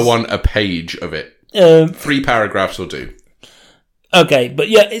 guys. I want a page of it. 3 paragraphs will do. Okay, but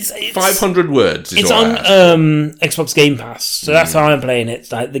yeah, it's 500 words. It's on Xbox Game Pass, so that's how I'm playing it.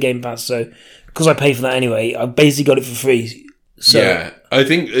 It's like the Game Pass, so because I pay for that anyway, I basically got it for free. So. Yeah, I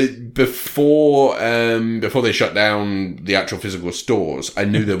think before they shut down the actual physical stores, I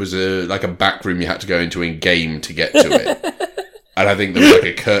knew there was a back room you had to go into in game to get to it. And I think there was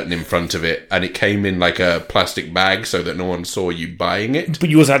like a curtain in front of it, and it came in like a plastic bag so that no one saw you buying it. But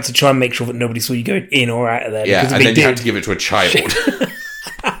you also had to try and make sure that nobody saw you going in or out of there. Yeah, and then you had to give it to a child.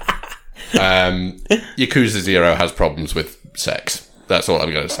 Yakuza 0 has problems with sex. That's all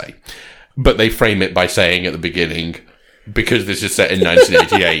I'm going to say. But they frame it by saying at the beginning, because this is set in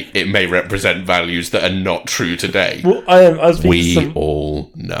 1988, it may represent values that are not true today. Well,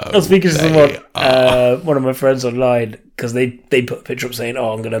 all know. I was speaking to someone, one of my friends online, because they put a picture up saying,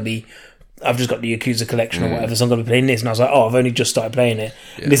 I've just got the Yakuza collection or whatever, so I'm going to be playing this. And I was like, I've only just started playing it.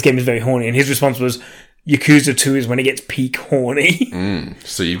 Yeah. And this game is very horny. And his response was, Yakuza 2 is when it gets peak horny.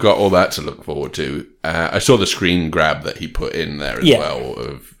 So you've got all that to look forward to. I saw the screen grab that he put in there as well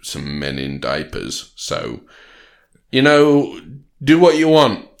of some men in diapers. So, do what you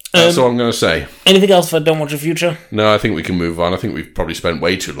want. That's all I'm going to say. Anything else for Don't Watch the Future? No, I think we can move on. I think we've probably spent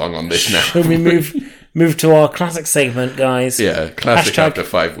way too long on this now. Should we move to our classic segment, guys? Yeah, classic after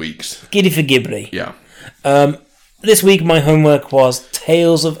 5 weeks. Giddy for Ghibli. Yeah. This week, my homework was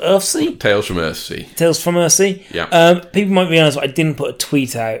Tales of Earthsea. Tales from Earthsea. Tales from Earthsea. Yeah. People might realise I didn't put a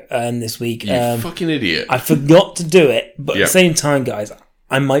tweet out this week. You fucking idiot. I forgot to do it, but at the same time, guys,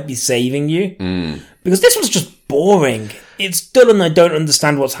 I might be saving you. Because this one's just boring. It's dull and I don't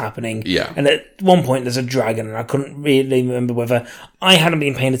understand what's happening. Yeah. And at one point there's a dragon and I couldn't really remember whether I hadn't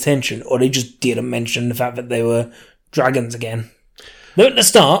been paying attention or they just didn't mention the fact that they were dragons again. They're at the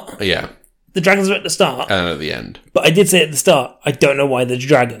start. Yeah. The dragons are at the start. And at the end. But I did say at the start, I don't know why there's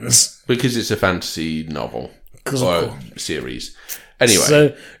dragons. Because it's a fantasy novel. Or series. Anyway.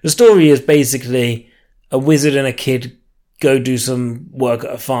 So the story is basically a wizard and a kid go do some work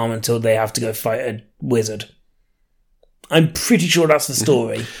at a farm until they have to go fight a wizard. I'm pretty sure that's the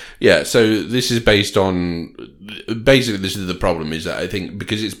story. Yeah, so this is based on... Basically, this is the problem, is that I think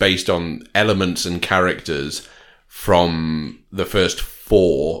because it's based on elements and characters from the first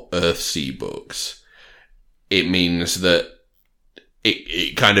 4 Earthsea books, it means that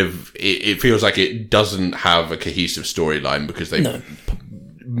it feels like it doesn't have a cohesive storyline because they've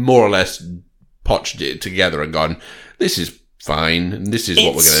more or less potched it together and gone, this is fine, and this is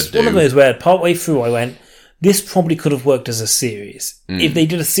what we're going to do. It's one of those where partway through I went, this probably could have worked as a series. If they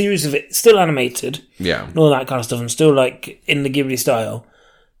did a series of it, still animated, and all that kind of stuff, and still like in the Ghibli style,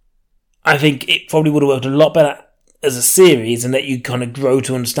 I think it probably would have worked a lot better as a series and let you kind of grow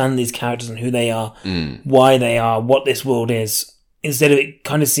to understand these characters and who they are, why they are, what this world is. Instead of it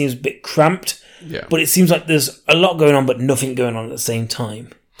kind of seems a bit cramped, but it seems like there's a lot going on but nothing going on at the same time.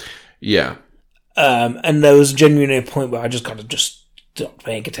 Yeah. And there was genuinely a point where I just kind of just stopped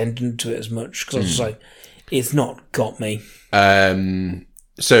paying attention to it as much because I was just like, it's not got me.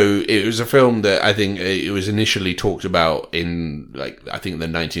 So it was a film that I think it was initially talked about in, like, I think the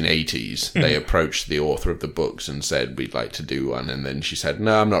 1980s. They approached the author of the books and said, we'd like to do one. And then she said,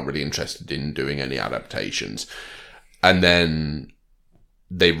 no, I'm not really interested in doing any adaptations. And then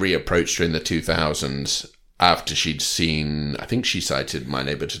they reapproached her in the 2000s after she'd seen, I think she cited My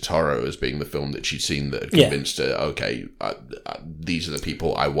Neighbor Totoro as being the film that she'd seen that had convinced her, okay, these are the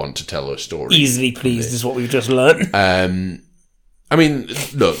people I want to tell a story. Easily pleased is what we've just learned. I mean,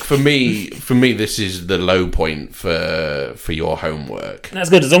 look, for me, this is the low point for your homework.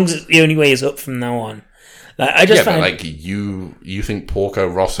 That's good, as long as it's the only way is up from now on. Like, I just but like you think Porco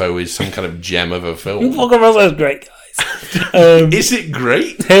Rosso is some kind of gem of a film? Porco Rosso is great, guys. Is it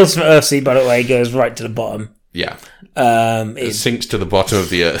great? Tales from Earthsea, by the way, goes right to the bottom. Yeah. It sinks to the bottom of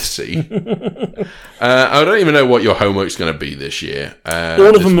the Earthsea. I don't even know what your homework's going to be this year.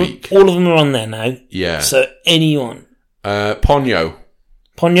 All of them are on there now. Yeah. So anyone. Ponyo.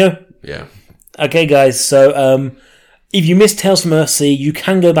 Ponyo? Yeah. Okay, guys. So if you missed Tales from Earthsea, you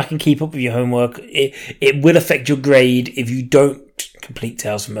can go back and keep up with your homework. It will affect your grade if you don't complete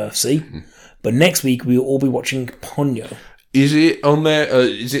Tales from Earthsea. But next week we will all be watching Ponyo. Is it on there?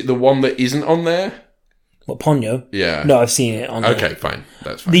 Is it the one that isn't on there? What, Ponyo? Yeah. No, I've seen it on there. Okay, fine.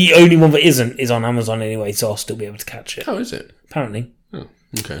 That's fine. The only one that isn't is on Amazon anyway, so I'll still be able to catch it. Oh, is it? Apparently. Oh,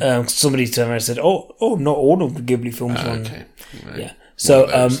 okay. Somebody turned around and said, oh, not all of the Ghibli films are on. Okay. Right. Yeah. So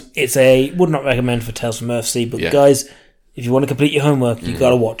would not recommend for Tales from Earthsea, but guys, if you want to complete your homework, you got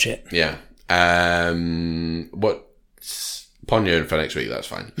to watch it. Yeah. What's Ponyo for next week? That's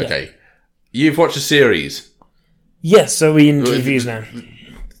fine. Yeah. Okay. You've watched a series. Yes, so we're in reviews now.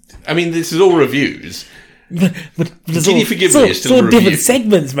 I mean, this is all reviews. but Can you forgive me? It's still a review. Different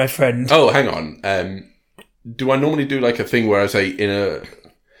segments, my friend. Oh, hang on. Do I normally do like a thing where I say in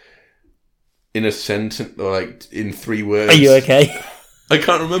a sentence or like in 3 words? Are you okay? I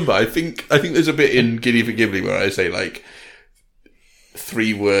can't remember. I think there's a bit in Giddy for Ghibli where I say like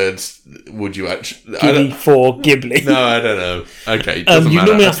 3 words. Would you actually? Ghibli for Ghibli. No, I don't know. Okay, doesn't you matter.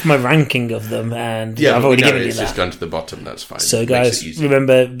 normally ask for my ranking of them, and I've already given you it's that. just gone to the bottom. That's fine. So, guys,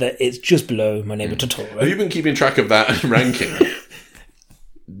 remember that it's just below My Neighbor Totoro. Have you been keeping track of that ranking?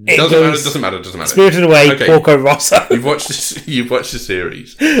 Doesn't matter. Spirited Away, okay. Porco Rosso. You've watched the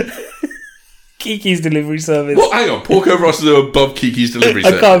series. Kiki's Delivery Service. Well, hang on. Porco Rosso above Kiki's Delivery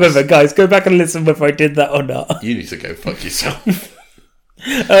Service. I can't remember, guys. Go back and listen whether I did that or not. You need to go fuck yourself.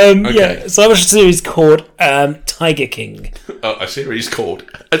 Okay. Yeah, so I watched a series called Tiger King. Oh, a series called?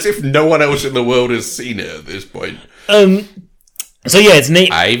 As if no one else in the world has seen it at this point. So yeah, it's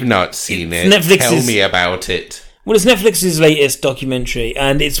I've not seen it. Tell me about it. Well, it's Netflix's latest documentary,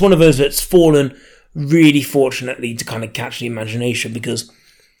 and it's one of those that's fallen really fortunately to kind of catch the imagination, because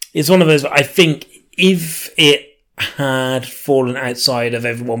it's one of those, I think, if it had fallen outside of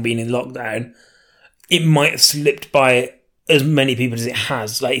everyone being in lockdown, it might have slipped by as many people as it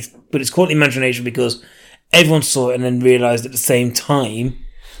has. But it's caught the imagination because everyone saw it and then realised at the same time,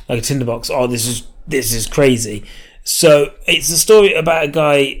 like a tinderbox, oh, this is crazy. So it's a story about a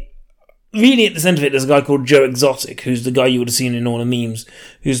guy. Really, at the centre of it, there's a guy called Joe Exotic, who's the guy you would have seen in all the memes,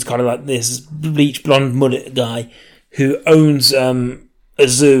 who's kind of like this bleach blonde mullet guy who owns a a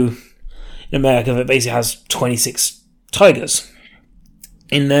zoo in America that basically has 26 tigers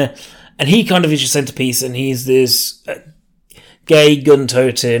in there, and he kind of is your centerpiece, and he's this gay,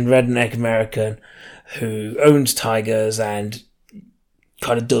 gun-toting, redneck American who owns tigers and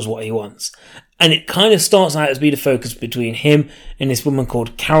kind of does what he wants. And it kind of starts out as being a focus between him and this woman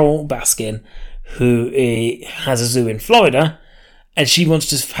called Carol Baskin, who has a zoo in Florida, and she wants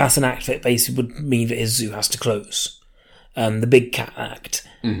to pass an act that basically would mean that his zoo has to close. The Big Cat Act,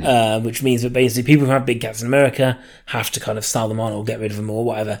 which means that basically people who have big cats in America have to kind of sell them on or get rid of them or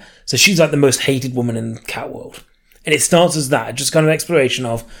whatever. So she's like the most hated woman in the cat world. And it starts as that, just kind of exploration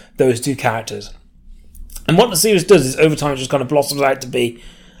of those two characters. And what the series does is over time it just kind of blossoms out to be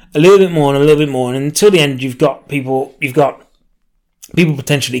a little bit more and a little bit more. And until the end you've got people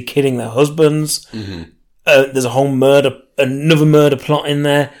potentially killing their husbands. There's a whole another murder plot in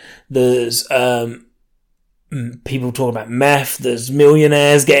there. There's people talking about meth. There's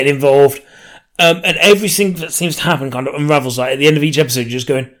millionaires getting involved. And everything that seems to happen kind of unravels. Like at the end of each episode, you're just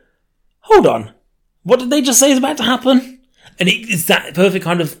going, hold on, what did they just say is about to happen? And it's that perfect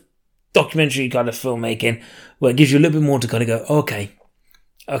kind of documentary kind of filmmaking where it gives you a little bit more to kind of go, okay,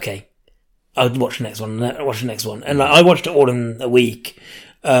 I'll watch the next one. And like, I watched it all in a week.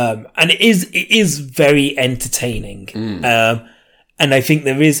 And it is very entertaining. And I think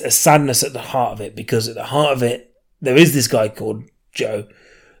there is a sadness at the heart of it, because at the heart of it, there is this guy called Joe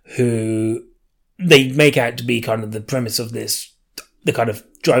who they make out to be kind of the premise of this, the kind of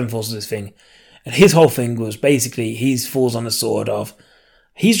driving force of this thing. And his whole thing was basically he falls on the sword of,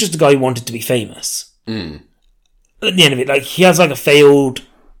 he's just a guy who wanted to be famous. At the end of it, like, he has like a failed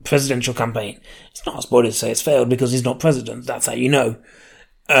presidential campaign. It's not a spoiler to say it's failed because he's not president. That's how you know.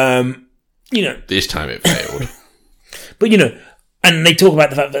 This time it failed. But, and they talk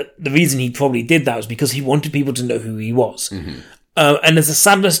about the fact that the reason he probably did that was because he wanted people to know who he was. And there's a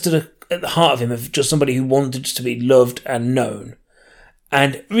sadness at the heart of him of just somebody who wanted to be loved and known.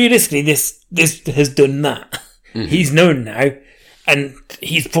 And realistically, this has done that. He's known now, and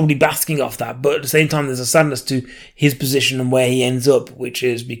he's probably basking off that. But at the same time, there's a sadness to his position and where he ends up, which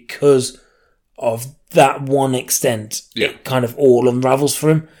is because of that one extent. It kind of all unravels for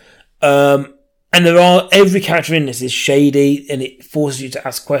him. And every character in this is shady, and it forces you to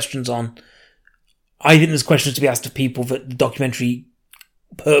ask questions on. I think there's questions to be asked of people that the documentary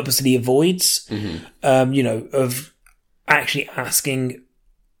purposely avoids. Of actually asking,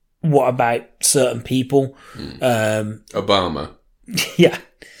 what about certain people? Obama. Yeah.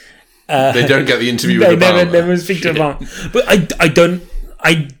 They don't get the interview with Obama. Never speak to Obama. But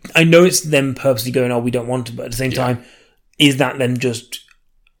I know it's them purposely going, oh, we don't want to, but at the same time, is that them just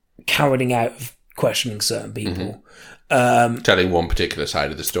cowarding out of questioning certain people? Telling one particular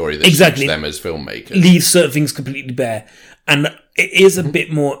side of the story that exactly suits them as filmmakers. Leave certain things completely bare. And it is a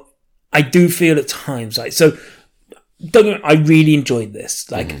bit more, I do feel at times, like, so, don't get me wrong, I really enjoyed this.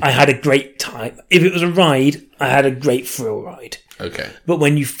 Like, I had a great time. If it was a ride, I had a great thrill ride. Okay. But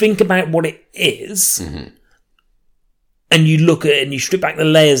when you think about what it is, and you look at it and you strip back the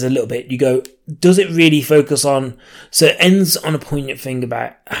layers a little bit, you go, does it really focus on... So it ends on a poignant thing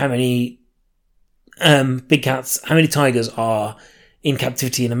about how many big cats, how many tigers are in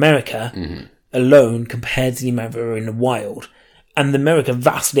captivity in America alone compared to the amount that are in the wild. And America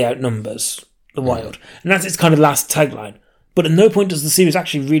vastly outnumbers the wild. And that's its kind of last tagline. But at no point does the series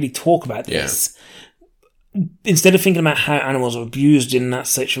actually really talk about this. Instead of thinking about how animals are abused in that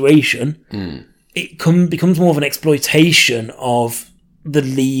situation, it becomes more of an exploitation of the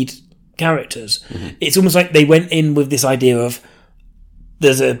lead characters. It's almost like they went in with this idea of,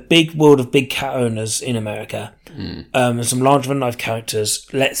 there's a big world of big cat owners in America, and some larger than life characters.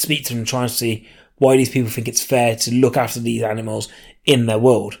 Let's speak to them and try and see why these people think it's fair to look after these animals in their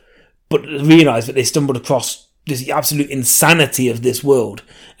world. But realise that they stumbled across this absolute insanity of this world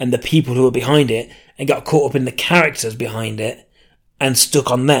and the people who are behind it, and got caught up in the characters behind it and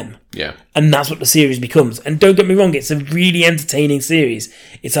stuck on them. Yeah. And that's what the series becomes. And don't get me wrong, it's a really entertaining series.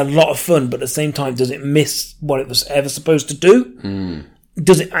 It's a lot of fun, but at the same time, does it miss what it was ever supposed to do?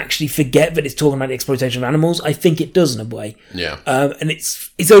 Does it actually forget that it's talking about the exploitation of animals? I think it does in a way. Yeah. And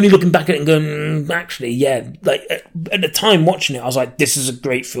it's only looking back at it and going, actually, yeah. Like, at the time watching it, I was like, this is a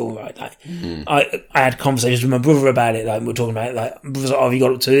great film, right? Like, I had conversations with my brother about it. Like, we were talking about it. Like, my brother's like, oh, have you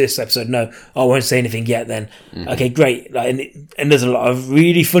got up to this episode? No. Oh, I won't say anything yet then. Okay, great. Like, and there's a lot of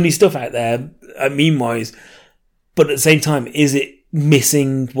really funny stuff out there, meme-wise. But at the same time, is it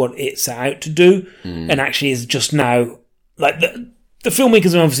missing what it set out to do? And actually is just now, like, the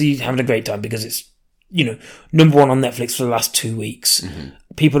filmmakers are obviously having a great time because it's, number one on Netflix for the last 2 weeks.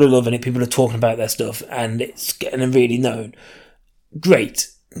 People are loving it. People are talking about their stuff, and it's getting really known. great,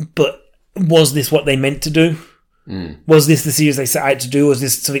 but was this what they meant to do? Was this the series they set out to do? Or was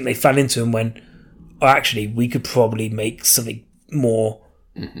this something they fell into and went, oh, actually, we could probably make something more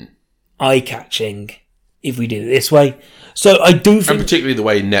eye-catching if we did it this way? So I do think... And particularly the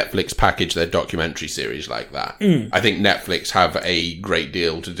way Netflix package their documentary series like that. I think Netflix have a great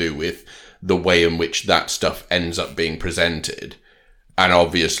deal to do with the way in which that stuff ends up being presented. And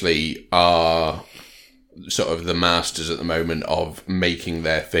obviously are sort of the masters at the moment of making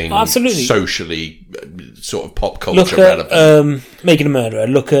their thing socially sort of pop culture relevant. Look at Making a Murderer.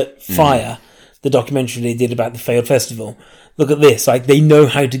 Look at Fire, the documentary they did about the failed festival. Look at this. Like, they know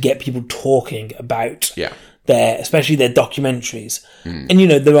how to get people talking about especially their documentaries. And,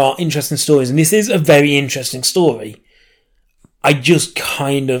 there are interesting stories. And this is a very interesting story. I just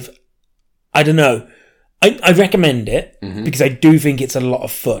kind of... I don't know. I recommend it because I do think it's a lot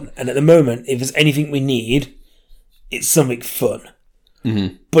of fun. And at the moment, if there's anything we need, it's something fun.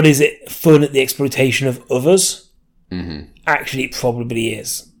 But is it fun at the exploitation of others? Actually, it probably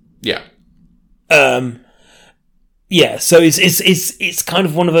is. Yeah. Yeah, so it's kind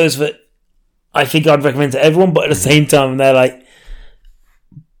of one of those that I think I'd recommend to everyone, but at the same time, they're like,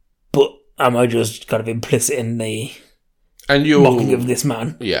 but am I just kind of implicit in the... And you'll mocking of this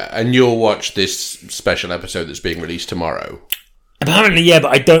man. Yeah, and you'll watch this special episode that's being released tomorrow. Apparently, yeah,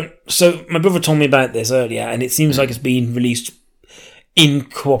 but I don't... So, my brother told me about this earlier, and it seems like it's being released in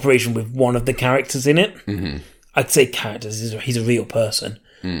cooperation with one of the characters in it. I'd say characters, he's a real person.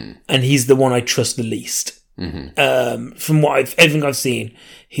 And he's the one I trust the least. From everything I've seen,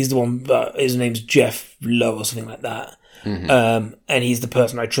 he's the one, his name's Jeff Lowe or something like that. And he's the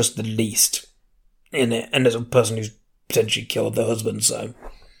person I trust the least in it. And there's a person who's potentially killed the husband, so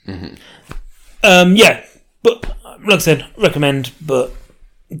yeah, but like I said, recommend, but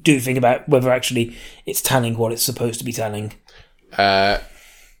do think about whether actually it's telling what it's supposed to be telling.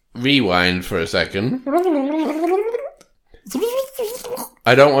 Rewind for a second.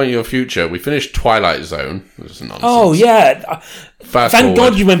 I Don't Want Your Future. We finished Twilight Zone. This is nonsense. Oh yeah, thank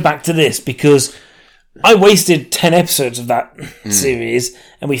God you went back to this, because I wasted 10 episodes of that series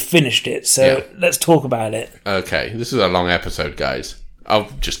and we finished it, so let's talk about it. Okay, this is a long episode, guys. I'll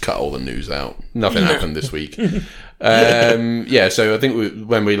just cut all the news out. Nothing happened this week. So I think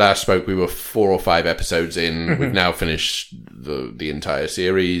when we last spoke, we were 4 or 5 episodes in. We've now finished the entire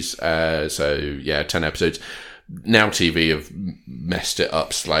series. 10 episodes. Now TV have messed it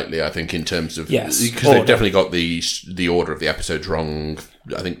up slightly, I think, in terms of... Yes. Because they've definitely got the order of the episodes wrong,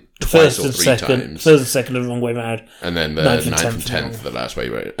 I think, twice or 3 times. First and second are the wrong way around. And then the 9th and 10th the last way,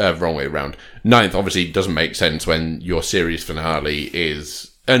 wrong way around. 9th obviously doesn't make sense when your series finale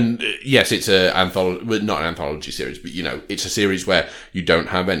is... And yes, it's a not an anthology series, but, it's a series where you don't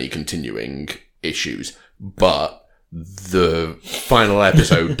have any continuing issues, but... the final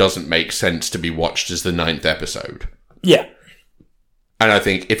episode doesn't make sense to be watched as the 9th episode. Yeah. And I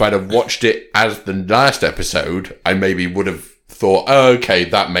think if I'd have watched it as the last episode, I maybe would have thought, oh, okay,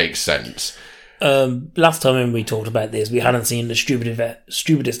 that makes sense. Last time when we talked about this, we hadn't seen the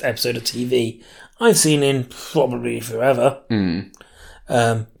stupidest episode of TV I've seen in probably forever.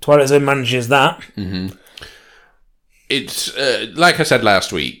 Twilight Zone manages that. It's, like I said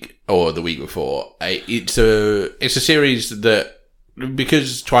last week, or the week before, it's a series that,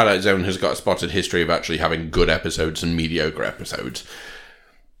 because Twilight Zone has got a spotted history of actually having good episodes and mediocre episodes,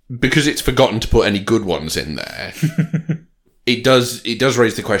 because it's forgotten to put any good ones in there, it does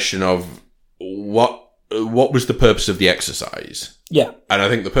raise the question of what was the purpose of the exercise? Yeah. And I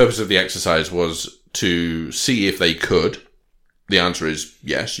think the purpose of the exercise was to see if they could. The answer is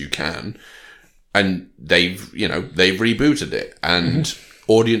yes, you can. And they've rebooted it, and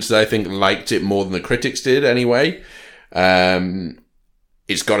audiences, I think, liked it more than the critics did anyway.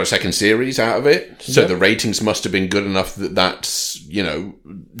 It's got a second series out of it, so the ratings must have been good enough that's,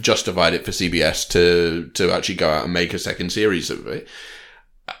 justified it for CBS to actually go out and make a second series of it.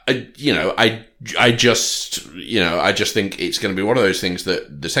 I just think it's going to be one of those things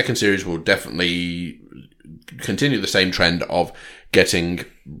that the second series will definitely continue the same trend of getting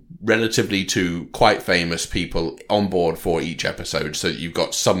relatively to quite famous people on board for each episode, so that you've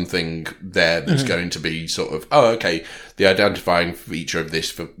got something there that's going to be sort of, oh, okay, the identifying feature of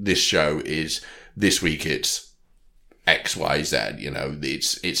this for this show is this week it's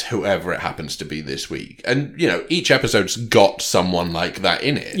XYZ, it's whoever it happens to be this week. And, each episode's got someone like that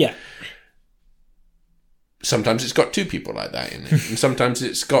in it. Yeah. Sometimes it's got 2 people like that in it, and sometimes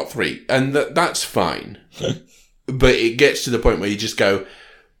it's got 3, and that's fine. But it gets to the point where you just go,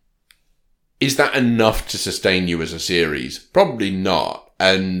 is that enough to sustain you as a series? Probably not.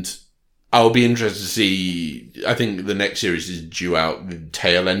 And I'll be interested to see. I think the next series is due out the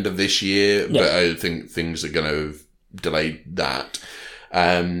tail end of this year, but I think things are going to delay that.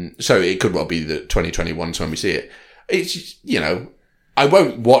 So it could well be that 2021's when we see it. It's, I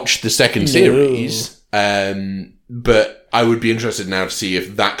won't watch the second series, but I would be interested now to see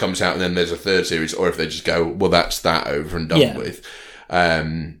if that comes out and then there's a third series, or if they just go, well, that's that over and done with.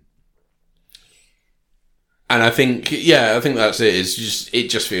 And I think that's it. It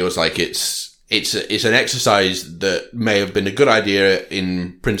just feels like it's an exercise that may have been a good idea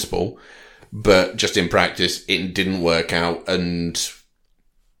in principle, but just in practice, it didn't work out. And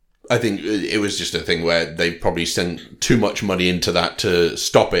I think it was just a thing where they probably sent too much money into that to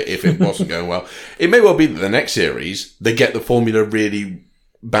stop it if it wasn't going well. It may well be that the next series, they get the formula really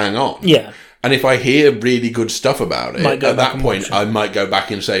bang on. Yeah. And if I hear really good stuff about it, at that point, I might go back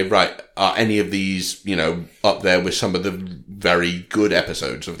and say, right, are any of these, up there with some of the very good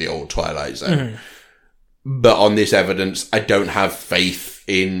episodes of the old Twilight Zone? Mm-hmm. But on this evidence, I don't have faith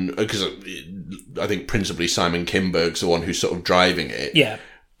in, because I think principally Simon Kinberg's the one who's sort of driving it. Yeah.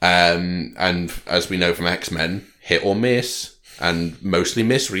 And as we know from X-Men, hit or miss. And mostly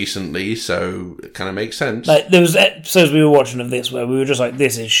miss recently, so it kind of makes sense. Like, there was episodes we were watching of this where we were just like,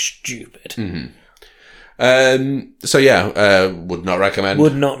 this is stupid. Mm-hmm. So yeah, would not recommend.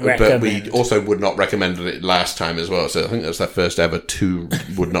 Would not recommend. But we also would not recommend it last time as well. So I think that's their first ever 2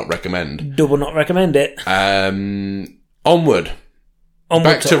 would not recommend. Double not recommend it. Onward.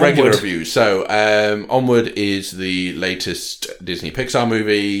 Back to regular reviews. So, Onward is the latest Disney Pixar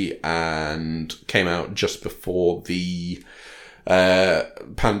movie and came out just before the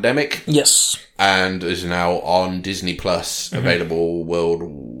pandemic. Yes. And is now on Disney Plus, available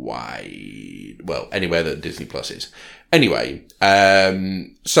worldwide. Well, anywhere that Disney Plus is. Anyway,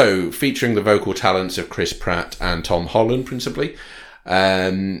 so featuring the vocal talents of Chris Pratt and Tom Holland principally,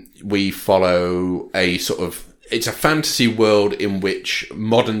 we follow it's a fantasy world in which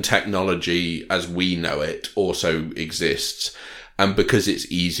modern technology as we know it also exists. And because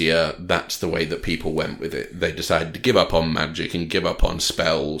it's easier, that's the way that people went with it. They decided to give up on magic and give up on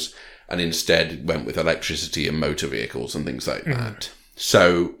spells and instead went with electricity and motor vehicles and things like that.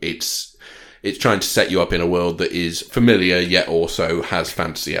 So it's trying to set you up in a world that is familiar yet also has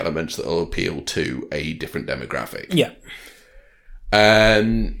fantasy elements that will appeal to a different demographic. Yeah.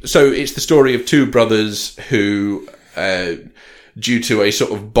 So it's the story of 2 brothers who, due to a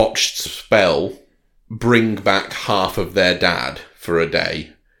sort of botched spell, bring back half of their dad for a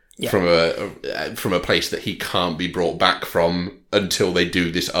day from a place that he can't be brought back from until they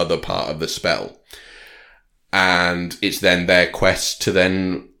do this other part of the spell. And it's then their quest to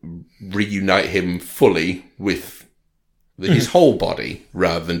then reunite him fully with his whole body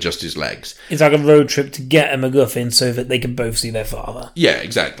rather than just his legs. It's like a road trip to get a MacGuffin so that they can both see their father. Yeah,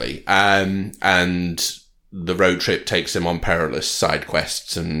 exactly. And the road trip takes him on perilous side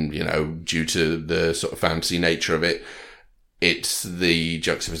quests and, due to the sort of fantasy nature of it, it's the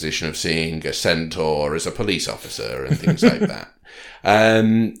juxtaposition of seeing a centaur as a police officer and things like that.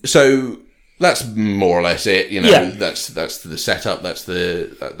 So that's more or less it. That's the setup. That's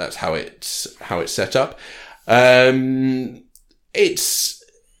how it's set up. It's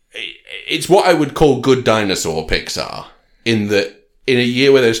what I would call good dinosaur Pixar, in that in a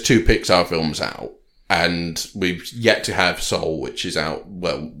year where there's 2 Pixar films out, and we've yet to have Soul, which is out,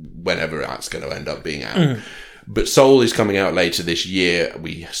 well, whenever that's going to end up being out. But Soul is coming out later this year,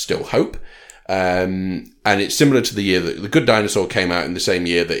 we still hope. And it's similar to the year that The Good Dinosaur came out in the same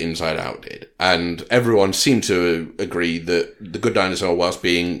year that Inside Out did. And everyone seemed to agree that The Good Dinosaur, whilst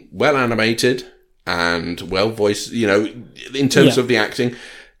being well animated and well voiced, in terms of the acting,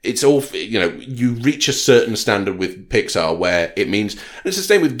 it's all, you reach a certain standard with Pixar where it means, and it's the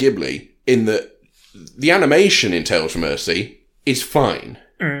same with Ghibli, in that the animation in Tales from Earthsea is fine.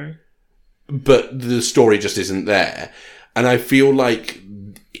 But the story just isn't there. And I feel like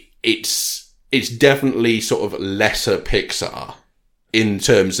it's definitely sort of lesser Pixar in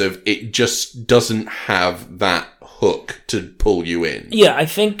terms of it just doesn't have that hook to pull you in. Yeah, I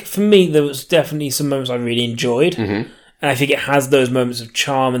think for me there was definitely some moments I really enjoyed. And I think it has those moments of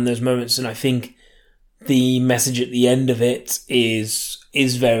charm and those moments, and I think the message at the end of it is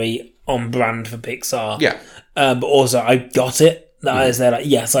very on brand for Pixar. Yeah. But also I got it. That I was there like,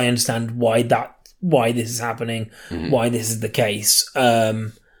 yes, I understand why this is happening, why this is the case.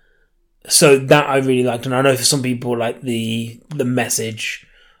 So that I really liked, and I know for some people, like the message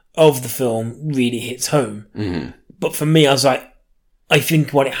of the film really hits home. But for me, I was like, I think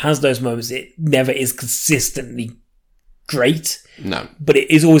when it has those moments, it never is consistently great. No, but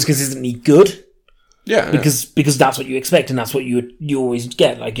it is always consistently good. Yeah. because that's what you expect and that's what you always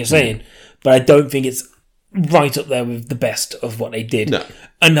get, like you're saying. But I don't think it's right up there with the best of what they did. No.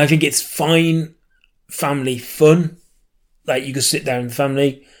 And I think it's fine family fun. Like, you can sit down with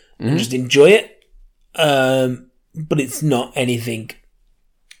family and just enjoy it. But it's not anything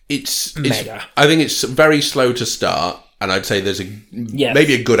mega. I think it's very slow to start, and I'd say there's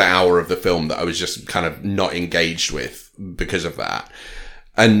maybe a good hour of the film that I was just kind of not engaged with because of that.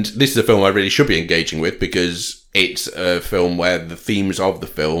 And this is a film I really should be engaging with because it's a film where the themes of the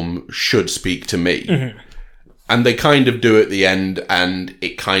film should speak to me. Mm-hmm. And they kind of do at the end, and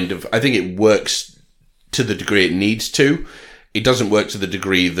it kind of, I think it works to the degree it needs to. It doesn't work to the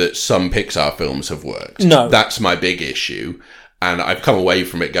degree that some Pixar films have worked. No. That's my big issue. And I've come away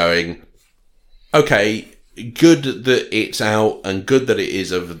from it going, okay, good that it's out and good that it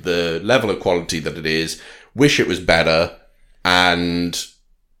is of the level of quality that it is. Wish it was better. And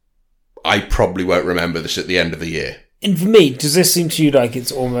I probably won't remember this at the end of the year. And for me, does this seem to you like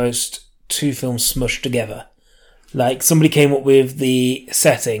it's almost two films smushed together? Like, somebody came up with the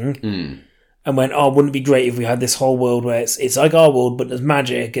setting and went, oh, wouldn't it be great if we had this whole world where it's like our world, but there's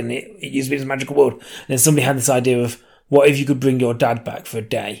magic, and it used to be this magical world. And then somebody had this idea of, what if you could bring your dad back for a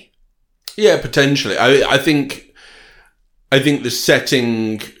day? Yeah, potentially. I think the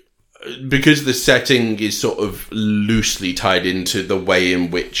setting, because the setting is sort of loosely tied into the way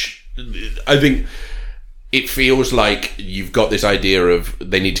in which, I think it feels like you've got this idea of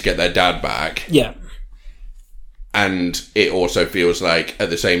they need to get their dad back. Yeah. And it also feels like, at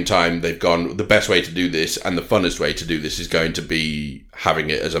the same time, they've gone, the best way to do this and the funnest way to do this is going to be having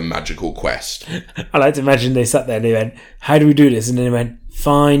it as a magical quest. I like to imagine they sat there and they went, how do we do this? And then they went,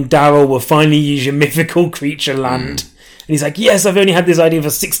 fine, Daryl, we'll finally use your mythical creature land. And he's like, yes, I've only had this idea for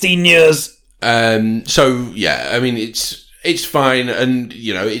 16 years. So, yeah, I mean, it's fine, and,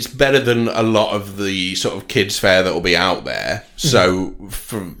 you know, it's better than a lot of the sort of kids' fare that will be out there. So,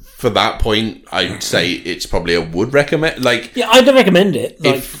 for that point, I'd say it's probably a would recommend. Like, yeah, I'd recommend it.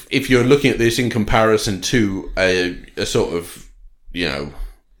 Like, if you're looking at this in comparison to a sort of, you know,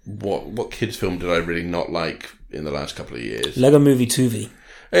 what kids' film did I really not like in the last couple of years? Lego Movie 2V.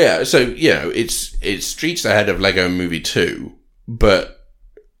 Yeah, so, you know, it's streets ahead of Lego Movie 2, but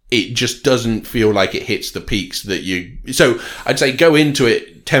it just doesn't feel like it hits the peaks that you... So I'd say go into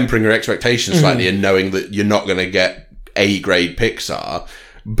it tempering your expectations slightly and knowing that you're not going to get A-grade Pixar,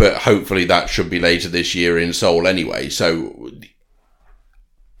 but hopefully that should be later this year in Seoul anyway. So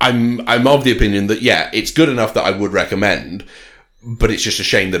I'm of the opinion that, yeah, it's good enough that I would recommend, but it's just a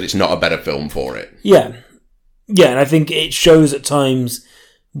shame that it's not a better film for it. Yeah. Yeah, and I think it shows at times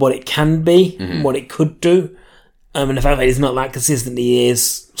what it can be, what it could do. And the fact that it's not that consistently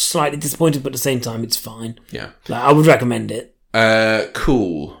is slightly disappointing, but at the same time, it's fine. Yeah. Like, I would recommend it.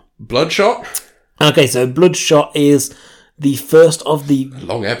 Cool. Bloodshot? Okay, so Bloodshot is the first of the...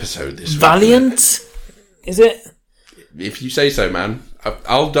 Long episode this Valiant? Is it? If you say so, man.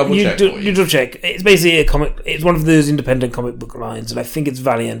 I'll double check for you. You double check. It's basically a comic... It's one of those independent comic book lines, and I think it's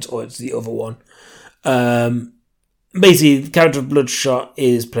Valiant, or it's the other one. Basically, the character of Bloodshot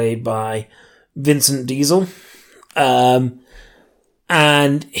is played by Vincent Diesel.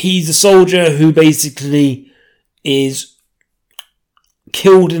 And he's a soldier who basically is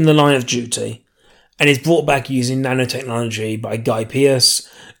killed in the line of duty and is brought back using nanotechnology by Guy Pearce,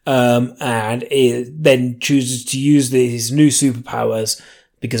 and then chooses to use these new superpowers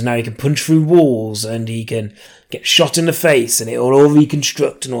because now he can punch through walls and he can get shot in the face and it will all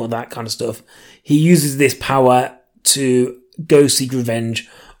reconstruct and all that kind of stuff. He uses this power to go seek revenge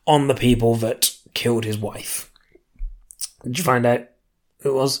on the people that killed his wife. Did you find out who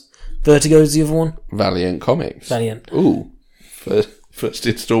it was? Vertigo is the other one? Valiant Comics. Valiant. Ooh. First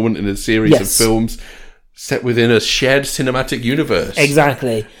installment in a series of films set within a shared cinematic universe.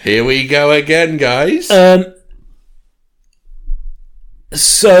 Exactly. Here we go again, guys.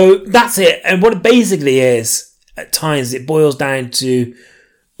 So that's it. And what it basically is, at times, it boils down to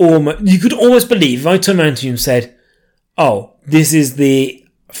almost... You could almost believe, if I turned around to you and said, oh, this is the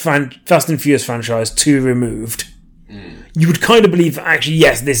Fast and Furious franchise 2 removed. You would kind of believe, actually,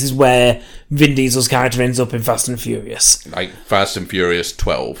 yes, this is where Vin Diesel's character ends up in Fast and Furious. Like Fast and Furious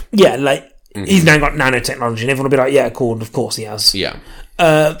 12. Yeah, like, he's now got nanotechnology, and everyone will be like, yeah, cool, of course he has. Yeah.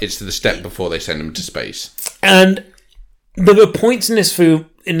 It's the step before they send him to space. And there were points in this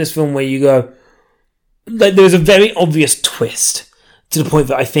film where you go, like, there's a very obvious twist, to the point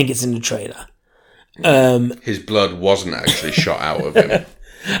that I think it's in the trailer. His blood wasn't actually shot out of him.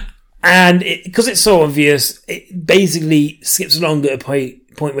 And because it's so obvious, it basically skips along at a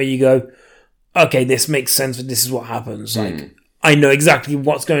point where you go, okay, this makes sense, but this is what happens. Like, I know exactly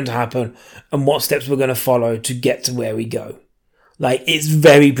what's going to happen and what steps we're going to follow to get to where we go. Like, it's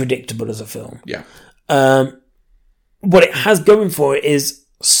very predictable as a film. Yeah. What it has going for it is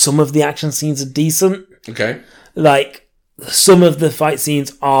some of the action scenes are decent. Okay. Like, some of the fight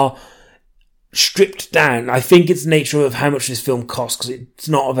scenes are stripped down. I think it's the nature of how much this film costs, because it's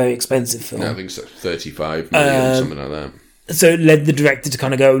not a very expensive film. No, I think it's 35 million, something like that. So it led the director to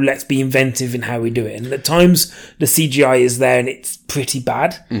kind of go, let's be inventive in how we do it. And at times, the CGI is there and it's pretty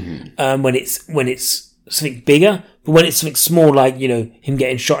bad when it's something bigger. But when it's something small, like, you know, him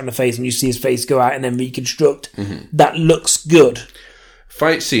getting shot in the face and you see his face go out and then reconstruct, that looks good.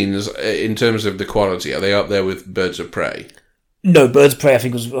 Fight scenes, in terms of the quality, are they up there with Birds of Prey? No, Birds of Prey, I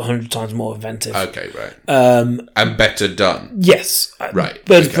think, was 100 times more inventive. Okay, right. And better done. Yes. Right.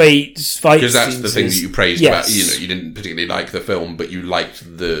 Birds of Prey fight because that's scenes the thing that you praised yes. about. You know, you didn't particularly like the film, but you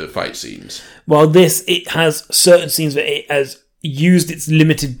liked the fight scenes. Well, it has certain scenes that it has used its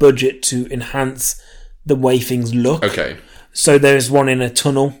limited budget to enhance the way things look. Okay. So there's one in a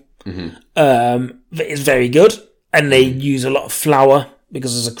tunnel that is very good, and they use a lot of flour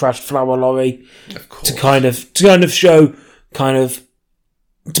because there's a crashed flour lorry Of course. to kind of show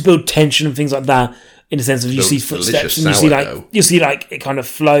to build tension and things like that, in the sense of you see footsteps and you see like it kind of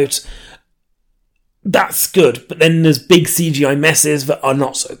float. That's good, but then there's big CGI messes that are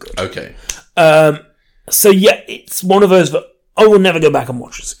not so good. Okay. So yeah, it's one of those that I will never go back and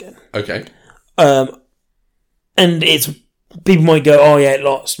watch this again. Okay. And it's, people might go, oh yeah, it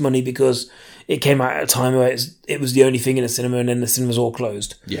lost money because it came out at a time where it was the only thing in a cinema and then the cinemas all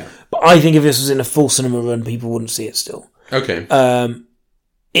closed. Yeah. But I think if this was in a full cinema run, people wouldn't see it still. Okay.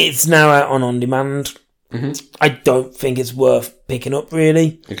 It's now out on demand. I don't think it's worth picking up,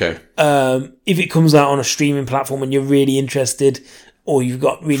 really. Okay. If it comes out on a streaming platform and you're really interested, or you've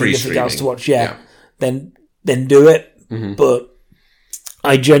got really Free different else to streaming. watch, then do it. But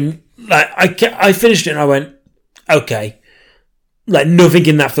I finished it and I went, okay. Like, nothing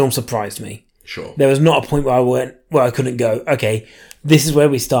in that film surprised me. Sure. There was not a point where I couldn't go, okay, this is where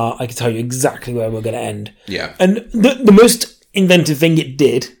we start. I can tell you exactly where we're going to end. Yeah. And the most inventive thing it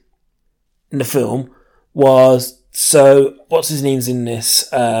did in the film was, so what's his name's in this?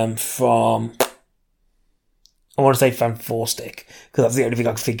 From, I want to say Fan Four Stick, because that's the only thing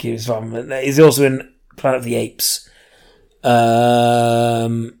I can think he was from. He's also in Planet of the Apes,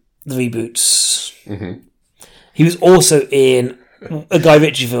 the reboots. He was also in a Guy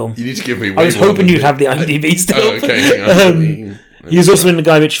Ritchie film. You need to give me. I was hoping you'd have the IMDb still. Oh, okay. He was also in the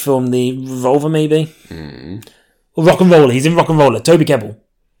Guy Ritchie film, The Revolver, maybe. Or Rock and Roller. He's in Rock and Roller. Toby Kebbell.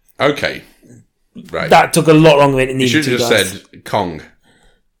 Okay. Right. That took a lot longer than it You needed should to. have just said Kong.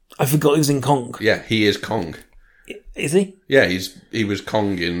 I forgot he was in Kong. Yeah, he is Kong. Is he? Yeah, he was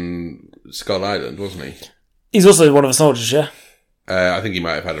Kong in Skull Island, wasn't he? He's also one of the soldiers, yeah? I think he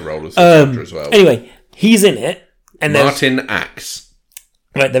might have had a role as a soldier as well. Anyway, he's in it. And Martin Axe.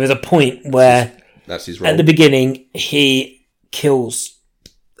 Right, there was a point where That's his role. at the beginning he kills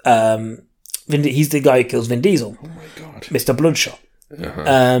he's the guy who kills Vin Diesel. Oh my god. Mr. Bloodshot.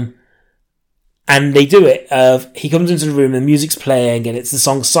 And they do it he comes into the room and the music's playing and it's the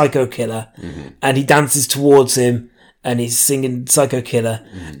song Psycho Killer and he dances towards him and he's singing Psycho Killer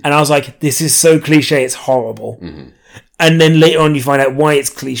and I was like, this is so cliche, it's horrible. And then later on you find out why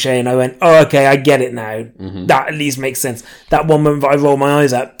it's cliche and I went, oh okay, I get it now. That at least makes sense. That one moment that I roll my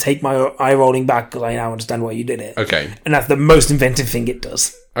eyes out, take my eye rolling back because I now understand why you did it. Okay. And that's the most inventive thing it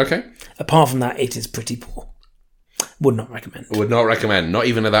does. Okay. Apart from that, it is pretty poor. Would not recommend. Would not recommend. Not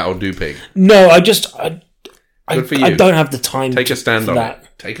even a That'll Do Pig. No, I Good for you. I don't have the time. Take a stand for on that. it.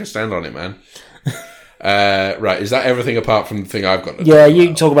 Take a stand on it, man. Right, is that everything apart from the thing I've got to Yeah, talk you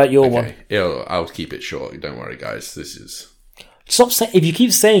about? talk about your one. I'll keep it short. Don't worry, guys. This is... Stop saying. If you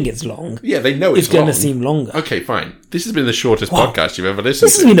keep saying it's long, Yeah, they know it's going to long. seem longer. Okay, fine. This has been the shortest Wow. podcast you've ever listened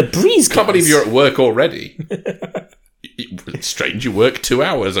This to. has been a breeze. Can't believe guys. you're at work already. It's strange you work 2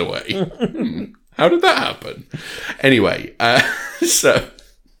 hours away. How did that happen? Anyway,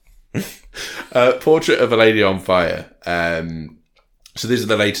 Portrait of a Lady on Fire. So this is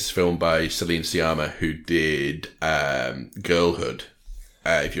the latest film by Celine Sciamma, who did Girlhood.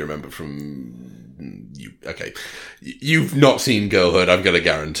 If you remember from... You've not seen Girlhood, I'm going to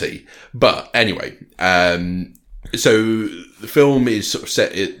guarantee. But anyway, so the film is sort of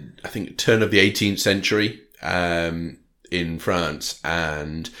set at, I think, turn of the 18th century in France,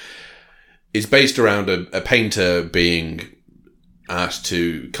 and is based around a painter being asked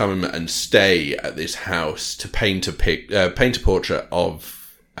to come and stay at this house to paint a portrait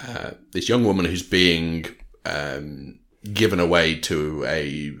of this young woman who's being given away to a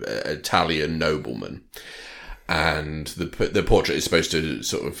Italian nobleman. and the portrait is supposed to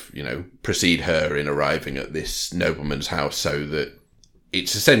sort of, precede her in arriving at this nobleman's house, so that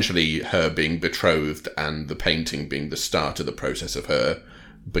it's essentially her being betrothed and the painting being the start of the process of her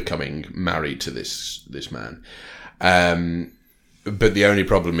becoming married to this man. But the only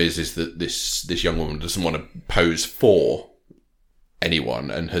problem is that this young woman doesn't want to pose for anyone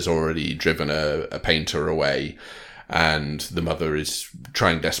and has already driven a painter away, and the mother is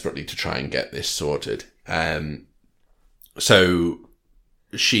trying desperately to try and get this sorted. So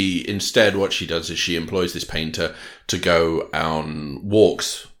what she does is she employs this painter to go on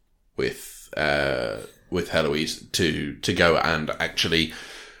walks with Heloise to go and actually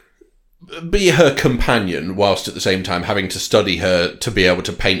be her companion, whilst at the same time having to study her to be able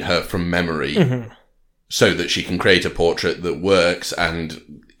to paint her from memory, so that she can create a portrait that works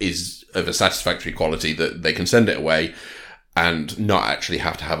and is of a satisfactory quality that they can send it away and not actually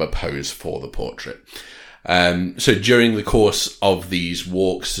have to have a pose for the portrait. So during the course of these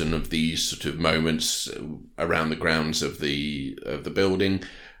walks and of these sort of moments around the grounds of the building,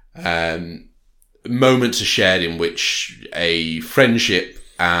 moments are shared in which a friendship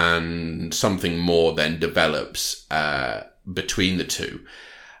and something more then develops between the two.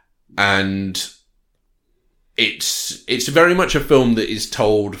 And it's very much a film that is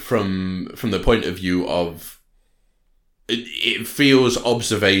told from the point of view of it feels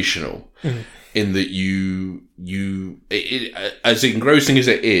observational. In that you as engrossing as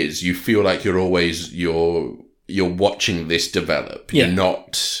it is, you feel like you're watching this develop. Yeah.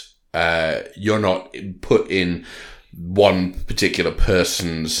 You're not put in one particular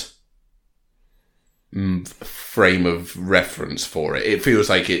person's frame of reference for it. It feels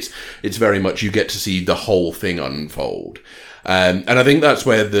like it's very much you get to see the whole thing unfold. And I think that's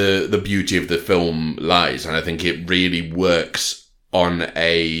where the beauty of the film lies. And I think it really works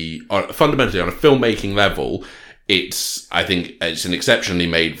fundamentally on a filmmaking level. I think it's an exceptionally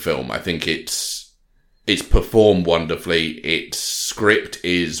made film. I think it's performed wonderfully. Its script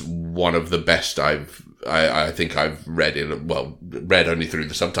is one of the best I think I've read read only through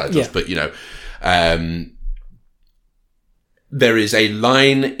the subtitles, but there is a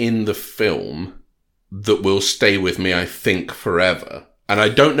line in the film that will stay with me, I think, forever. And I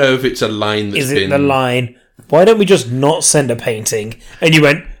don't know if it's a line that's been... Is it the line, why don't we just not send a painting? And you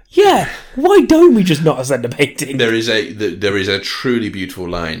went, yeah, why don't we just not send a painting? There is a truly beautiful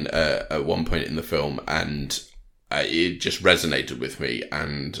line at one point in the film, and it just resonated with me,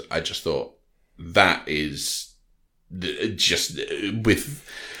 and I just thought, that is just...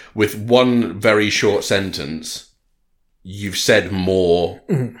 With one very short sentence, you've said more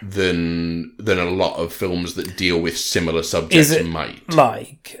than a lot of films that deal with similar subjects might.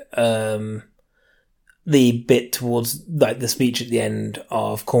 Like the bit towards like the speech at the end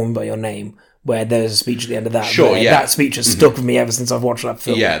of Call Me by Your Name, where there's a speech at the end of that. Sure, yeah. That speech has stuck with me ever since I've watched that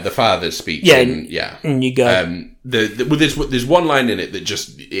film. Yeah, the father's speech. Yeah, and you go. There's one line in it that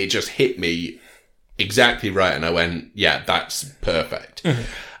just hit me exactly right, and I went, yeah, that's perfect.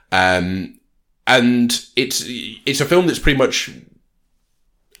 And it's a film that's pretty much,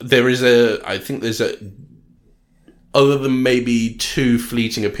 I think there's other than maybe two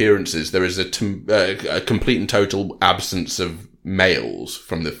fleeting appearances, there is a complete and total absence of males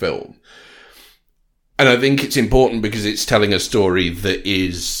from the film. And I think it's important because it's telling a story that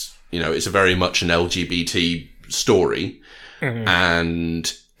is, it's a very much an LGBT story,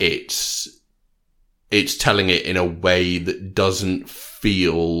 and it's telling it in a way that doesn't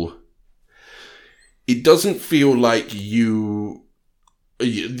feel like you're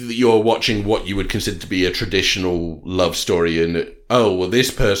watching what you would consider to be a traditional love story, and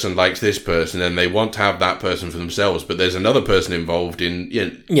this person likes this person and they want to have that person for themselves, but there's another person involved in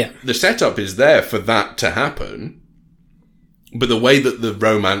the setup is there for that to happen, but the way that the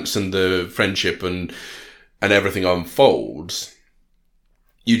romance and the friendship and everything unfolds,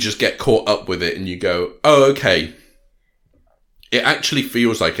 you just get caught up with it and you go, oh, okay. It actually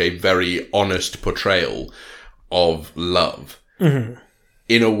feels like a very honest portrayal of love in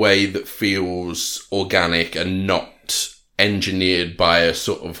a way that feels organic and not engineered by a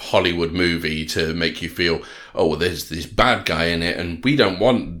sort of Hollywood movie to make you feel, there's this bad guy in it and we don't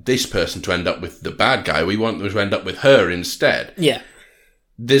want this person to end up with the bad guy. We want them to end up with her instead. Yeah.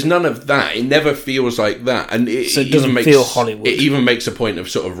 There's none of that. It never feels like that. And it doesn't feel Hollywood. It even makes a point of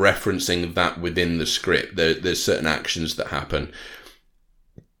sort of referencing that within the script. There's certain actions that happen.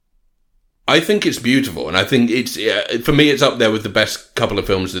 I think it's beautiful, and I think for me, it's up there with the best couple of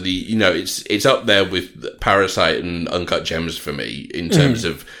films of the, it's up there with Parasite and Uncut Gems for me in terms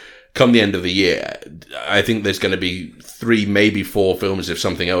of come the end of the year, I think there's going to be 3, maybe 4 films if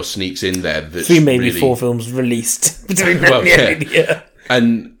something else sneaks in there. 3, maybe really... 4 films released between now and the end of the year.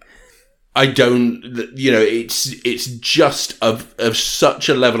 And I don't, it's just of such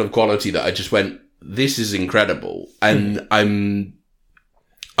a level of quality that I just went, this is incredible. And I'm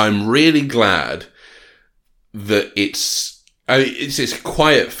really glad that it's a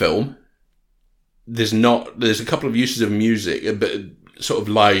quiet film. There's a couple of uses of music, but sort of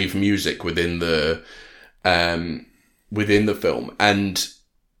live music within the film, and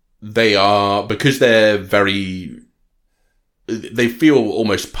because they're they feel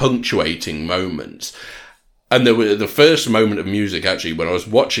almost punctuating moments. And the first moment of music, actually, when I was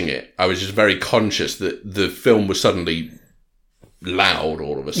watching it, I was just very conscious that the film was suddenly loud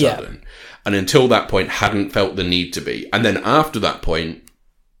all of a sudden. Yeah. And until that point, hadn't felt the need to be. And then after that point,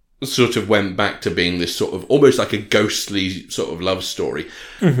 sort of went back to being this sort of almost like a ghostly sort of love story.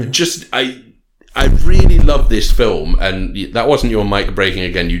 Mm-hmm. I really love this film, and that wasn't your mic breaking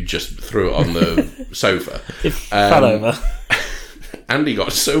again. You just threw it on the sofa. It fell over. Andy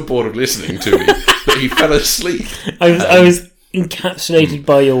got so bored of listening to me that he fell asleep. I was encapsulated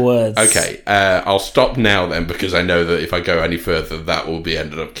by your words. Okay, I'll stop now then, because I know that if I go any further, that will be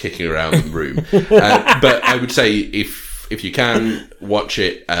ended up kicking around the room. But I would say if you can watch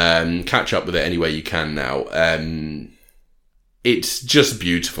it, catch up with it any way you can now. It's just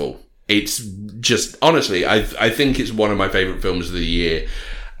beautiful. It's just, honestly, I think it's one of my favourite films of the year,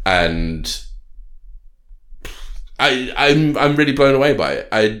 and I'm really blown away by it.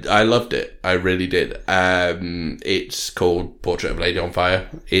 I loved it. I really did. It's called Portrait of a Lady on Fire.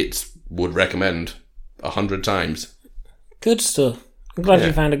 Would recommend 100 times. Good stuff. I'm glad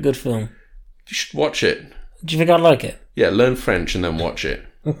you found a good film. You should watch it. Do you think I'd like it? Yeah, learn French and then watch it.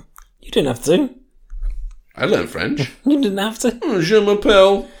 You didn't have to. I learned French. You didn't have to. Je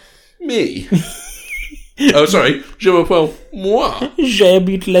m'appelle me. Oh, sorry. Je m'appelle moi.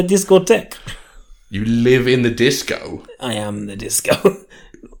 J'habite la discothèque. You live in the disco. I am the disco.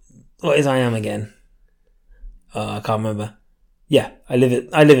 What is I am again? I can't remember. Yeah, I live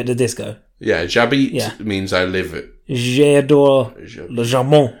at the disco. Yeah, j'habite means I live it. J'adore le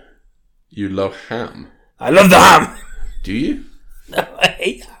jambon. You love ham. I love the ham. Do you? No, I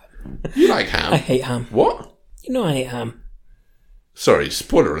hate ham. You like ham? I hate ham. What? You know I hate ham. Sorry,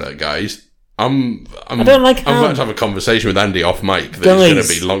 spoiler alert, guys. I don't like ham. I'm about to have a conversation with Andy off mic that is going to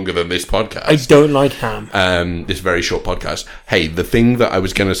be longer than this podcast. I don't like ham. This very short podcast. Hey, the thing that I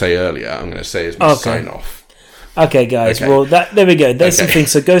was going to say earlier, I'm going to say as my sign off. Okay, guys. Okay. Well, there we go. There's some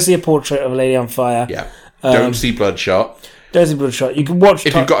things. So go see A Portrait of a Lady on Fire. Yeah. Don't see Bloodshot. Don't see Bloodshot. You can watch.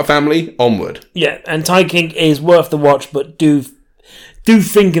 If you've got a family, onward. Yeah, and Tiger King is worth the watch, but do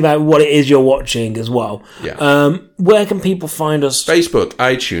think about what it is you're watching as well. Yeah. Where can people find us? Facebook,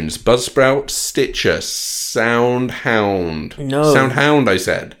 iTunes, Buzzsprout, Stitcher, Soundhound. No. Soundhound, I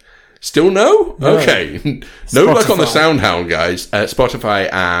said. Still no? Okay. No luck on the Soundhound, guys.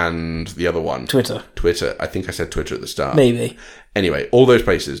 Spotify and the other one. Twitter. I think I said Twitter at the start. Maybe. Anyway, all those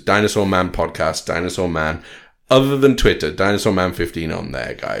places. Dinosaur Man Podcast, Dinosaur Man. Other than Twitter, Dinosaur Man 15 on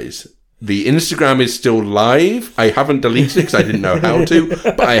there, guys. The Instagram is still live. I haven't deleted it because I didn't know how to,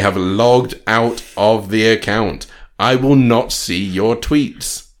 but I have logged out of the account. I will not see your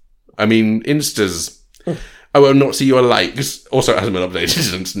tweets. I mean, Instas. I will not see your likes. Also, it hasn't been updated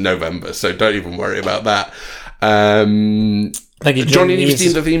since November, so don't even worry about that. Thank you, Johnny, you've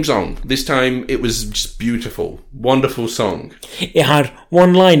seen the theme song. This time, it was just beautiful. Wonderful song. It had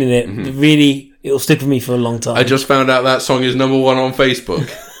one line in it that really, it'll stick with me for a long time. I just found out that song is number 1 on Facebook.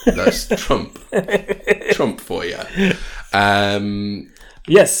 That's Trump. Trump for you.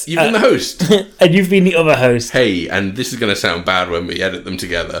 Yes. You've been the host. And you've been the other host. Hey, and this is going to sound bad when we edit them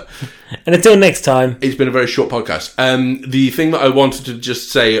together. And until next time. It's been a very short podcast. The thing that I wanted to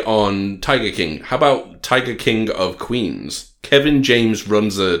just say on Tiger King. How about Tiger King of Queens? Kevin James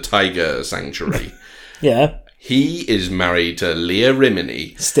runs a tiger sanctuary. Yeah. He is married to Leah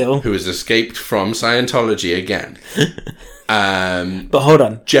Remini. Still. Who has escaped from Scientology again. But hold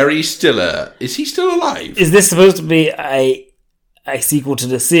on. Jerry Stiller. Is he still alive? Is this supposed to be a sequel to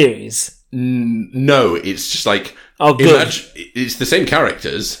the series? No, it's just like... Oh, good. It's the same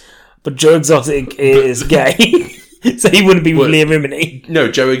characters. But Joe Exotic is gay. So he wouldn't be with Leah Remini. No,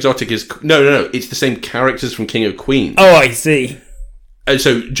 Joe Exotic is... No. It's the same characters from King of Queens. Oh, I see. And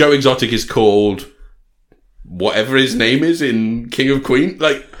so Joe Exotic is called... whatever his name is in King of Queens.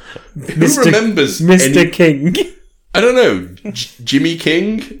 Like, who remembers... Mr. King. I don't know. Jimmy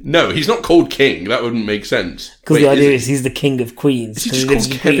King? No, he's not called King. That wouldn't make sense. Because the idea is he's the King of Queens. Is he just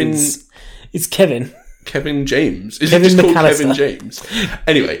called Kevin? It's Kevin. Kevin James. Is Kevin it just called McAllister. Kevin James?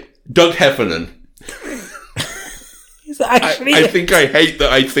 Anyway, Doug Heffernan. Is that actually I think I hate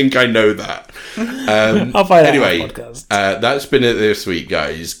that. I think I know that. I'll find anyway, out on the podcast. That's been it this week,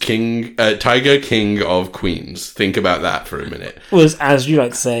 guys. Tiger King of Queens. Think about that for a minute. Was, as you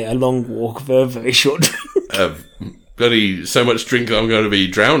like to say, a long walk for a very short drink. Bloody so much drink that I'm going to be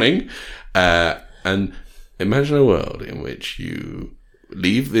drowning. And imagine a world in which you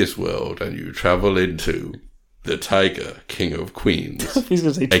leave this world and you travel into the Tiger King of Queens. He's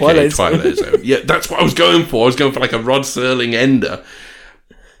going to say aka Twilight Zone. Yeah, that's what I was going for. I was going for like a Rod Serling ender.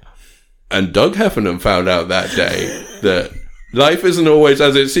 And Doug Heffernan found out that day that life isn't always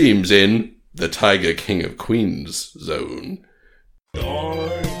as it seems in the Tiger King of Queens zone.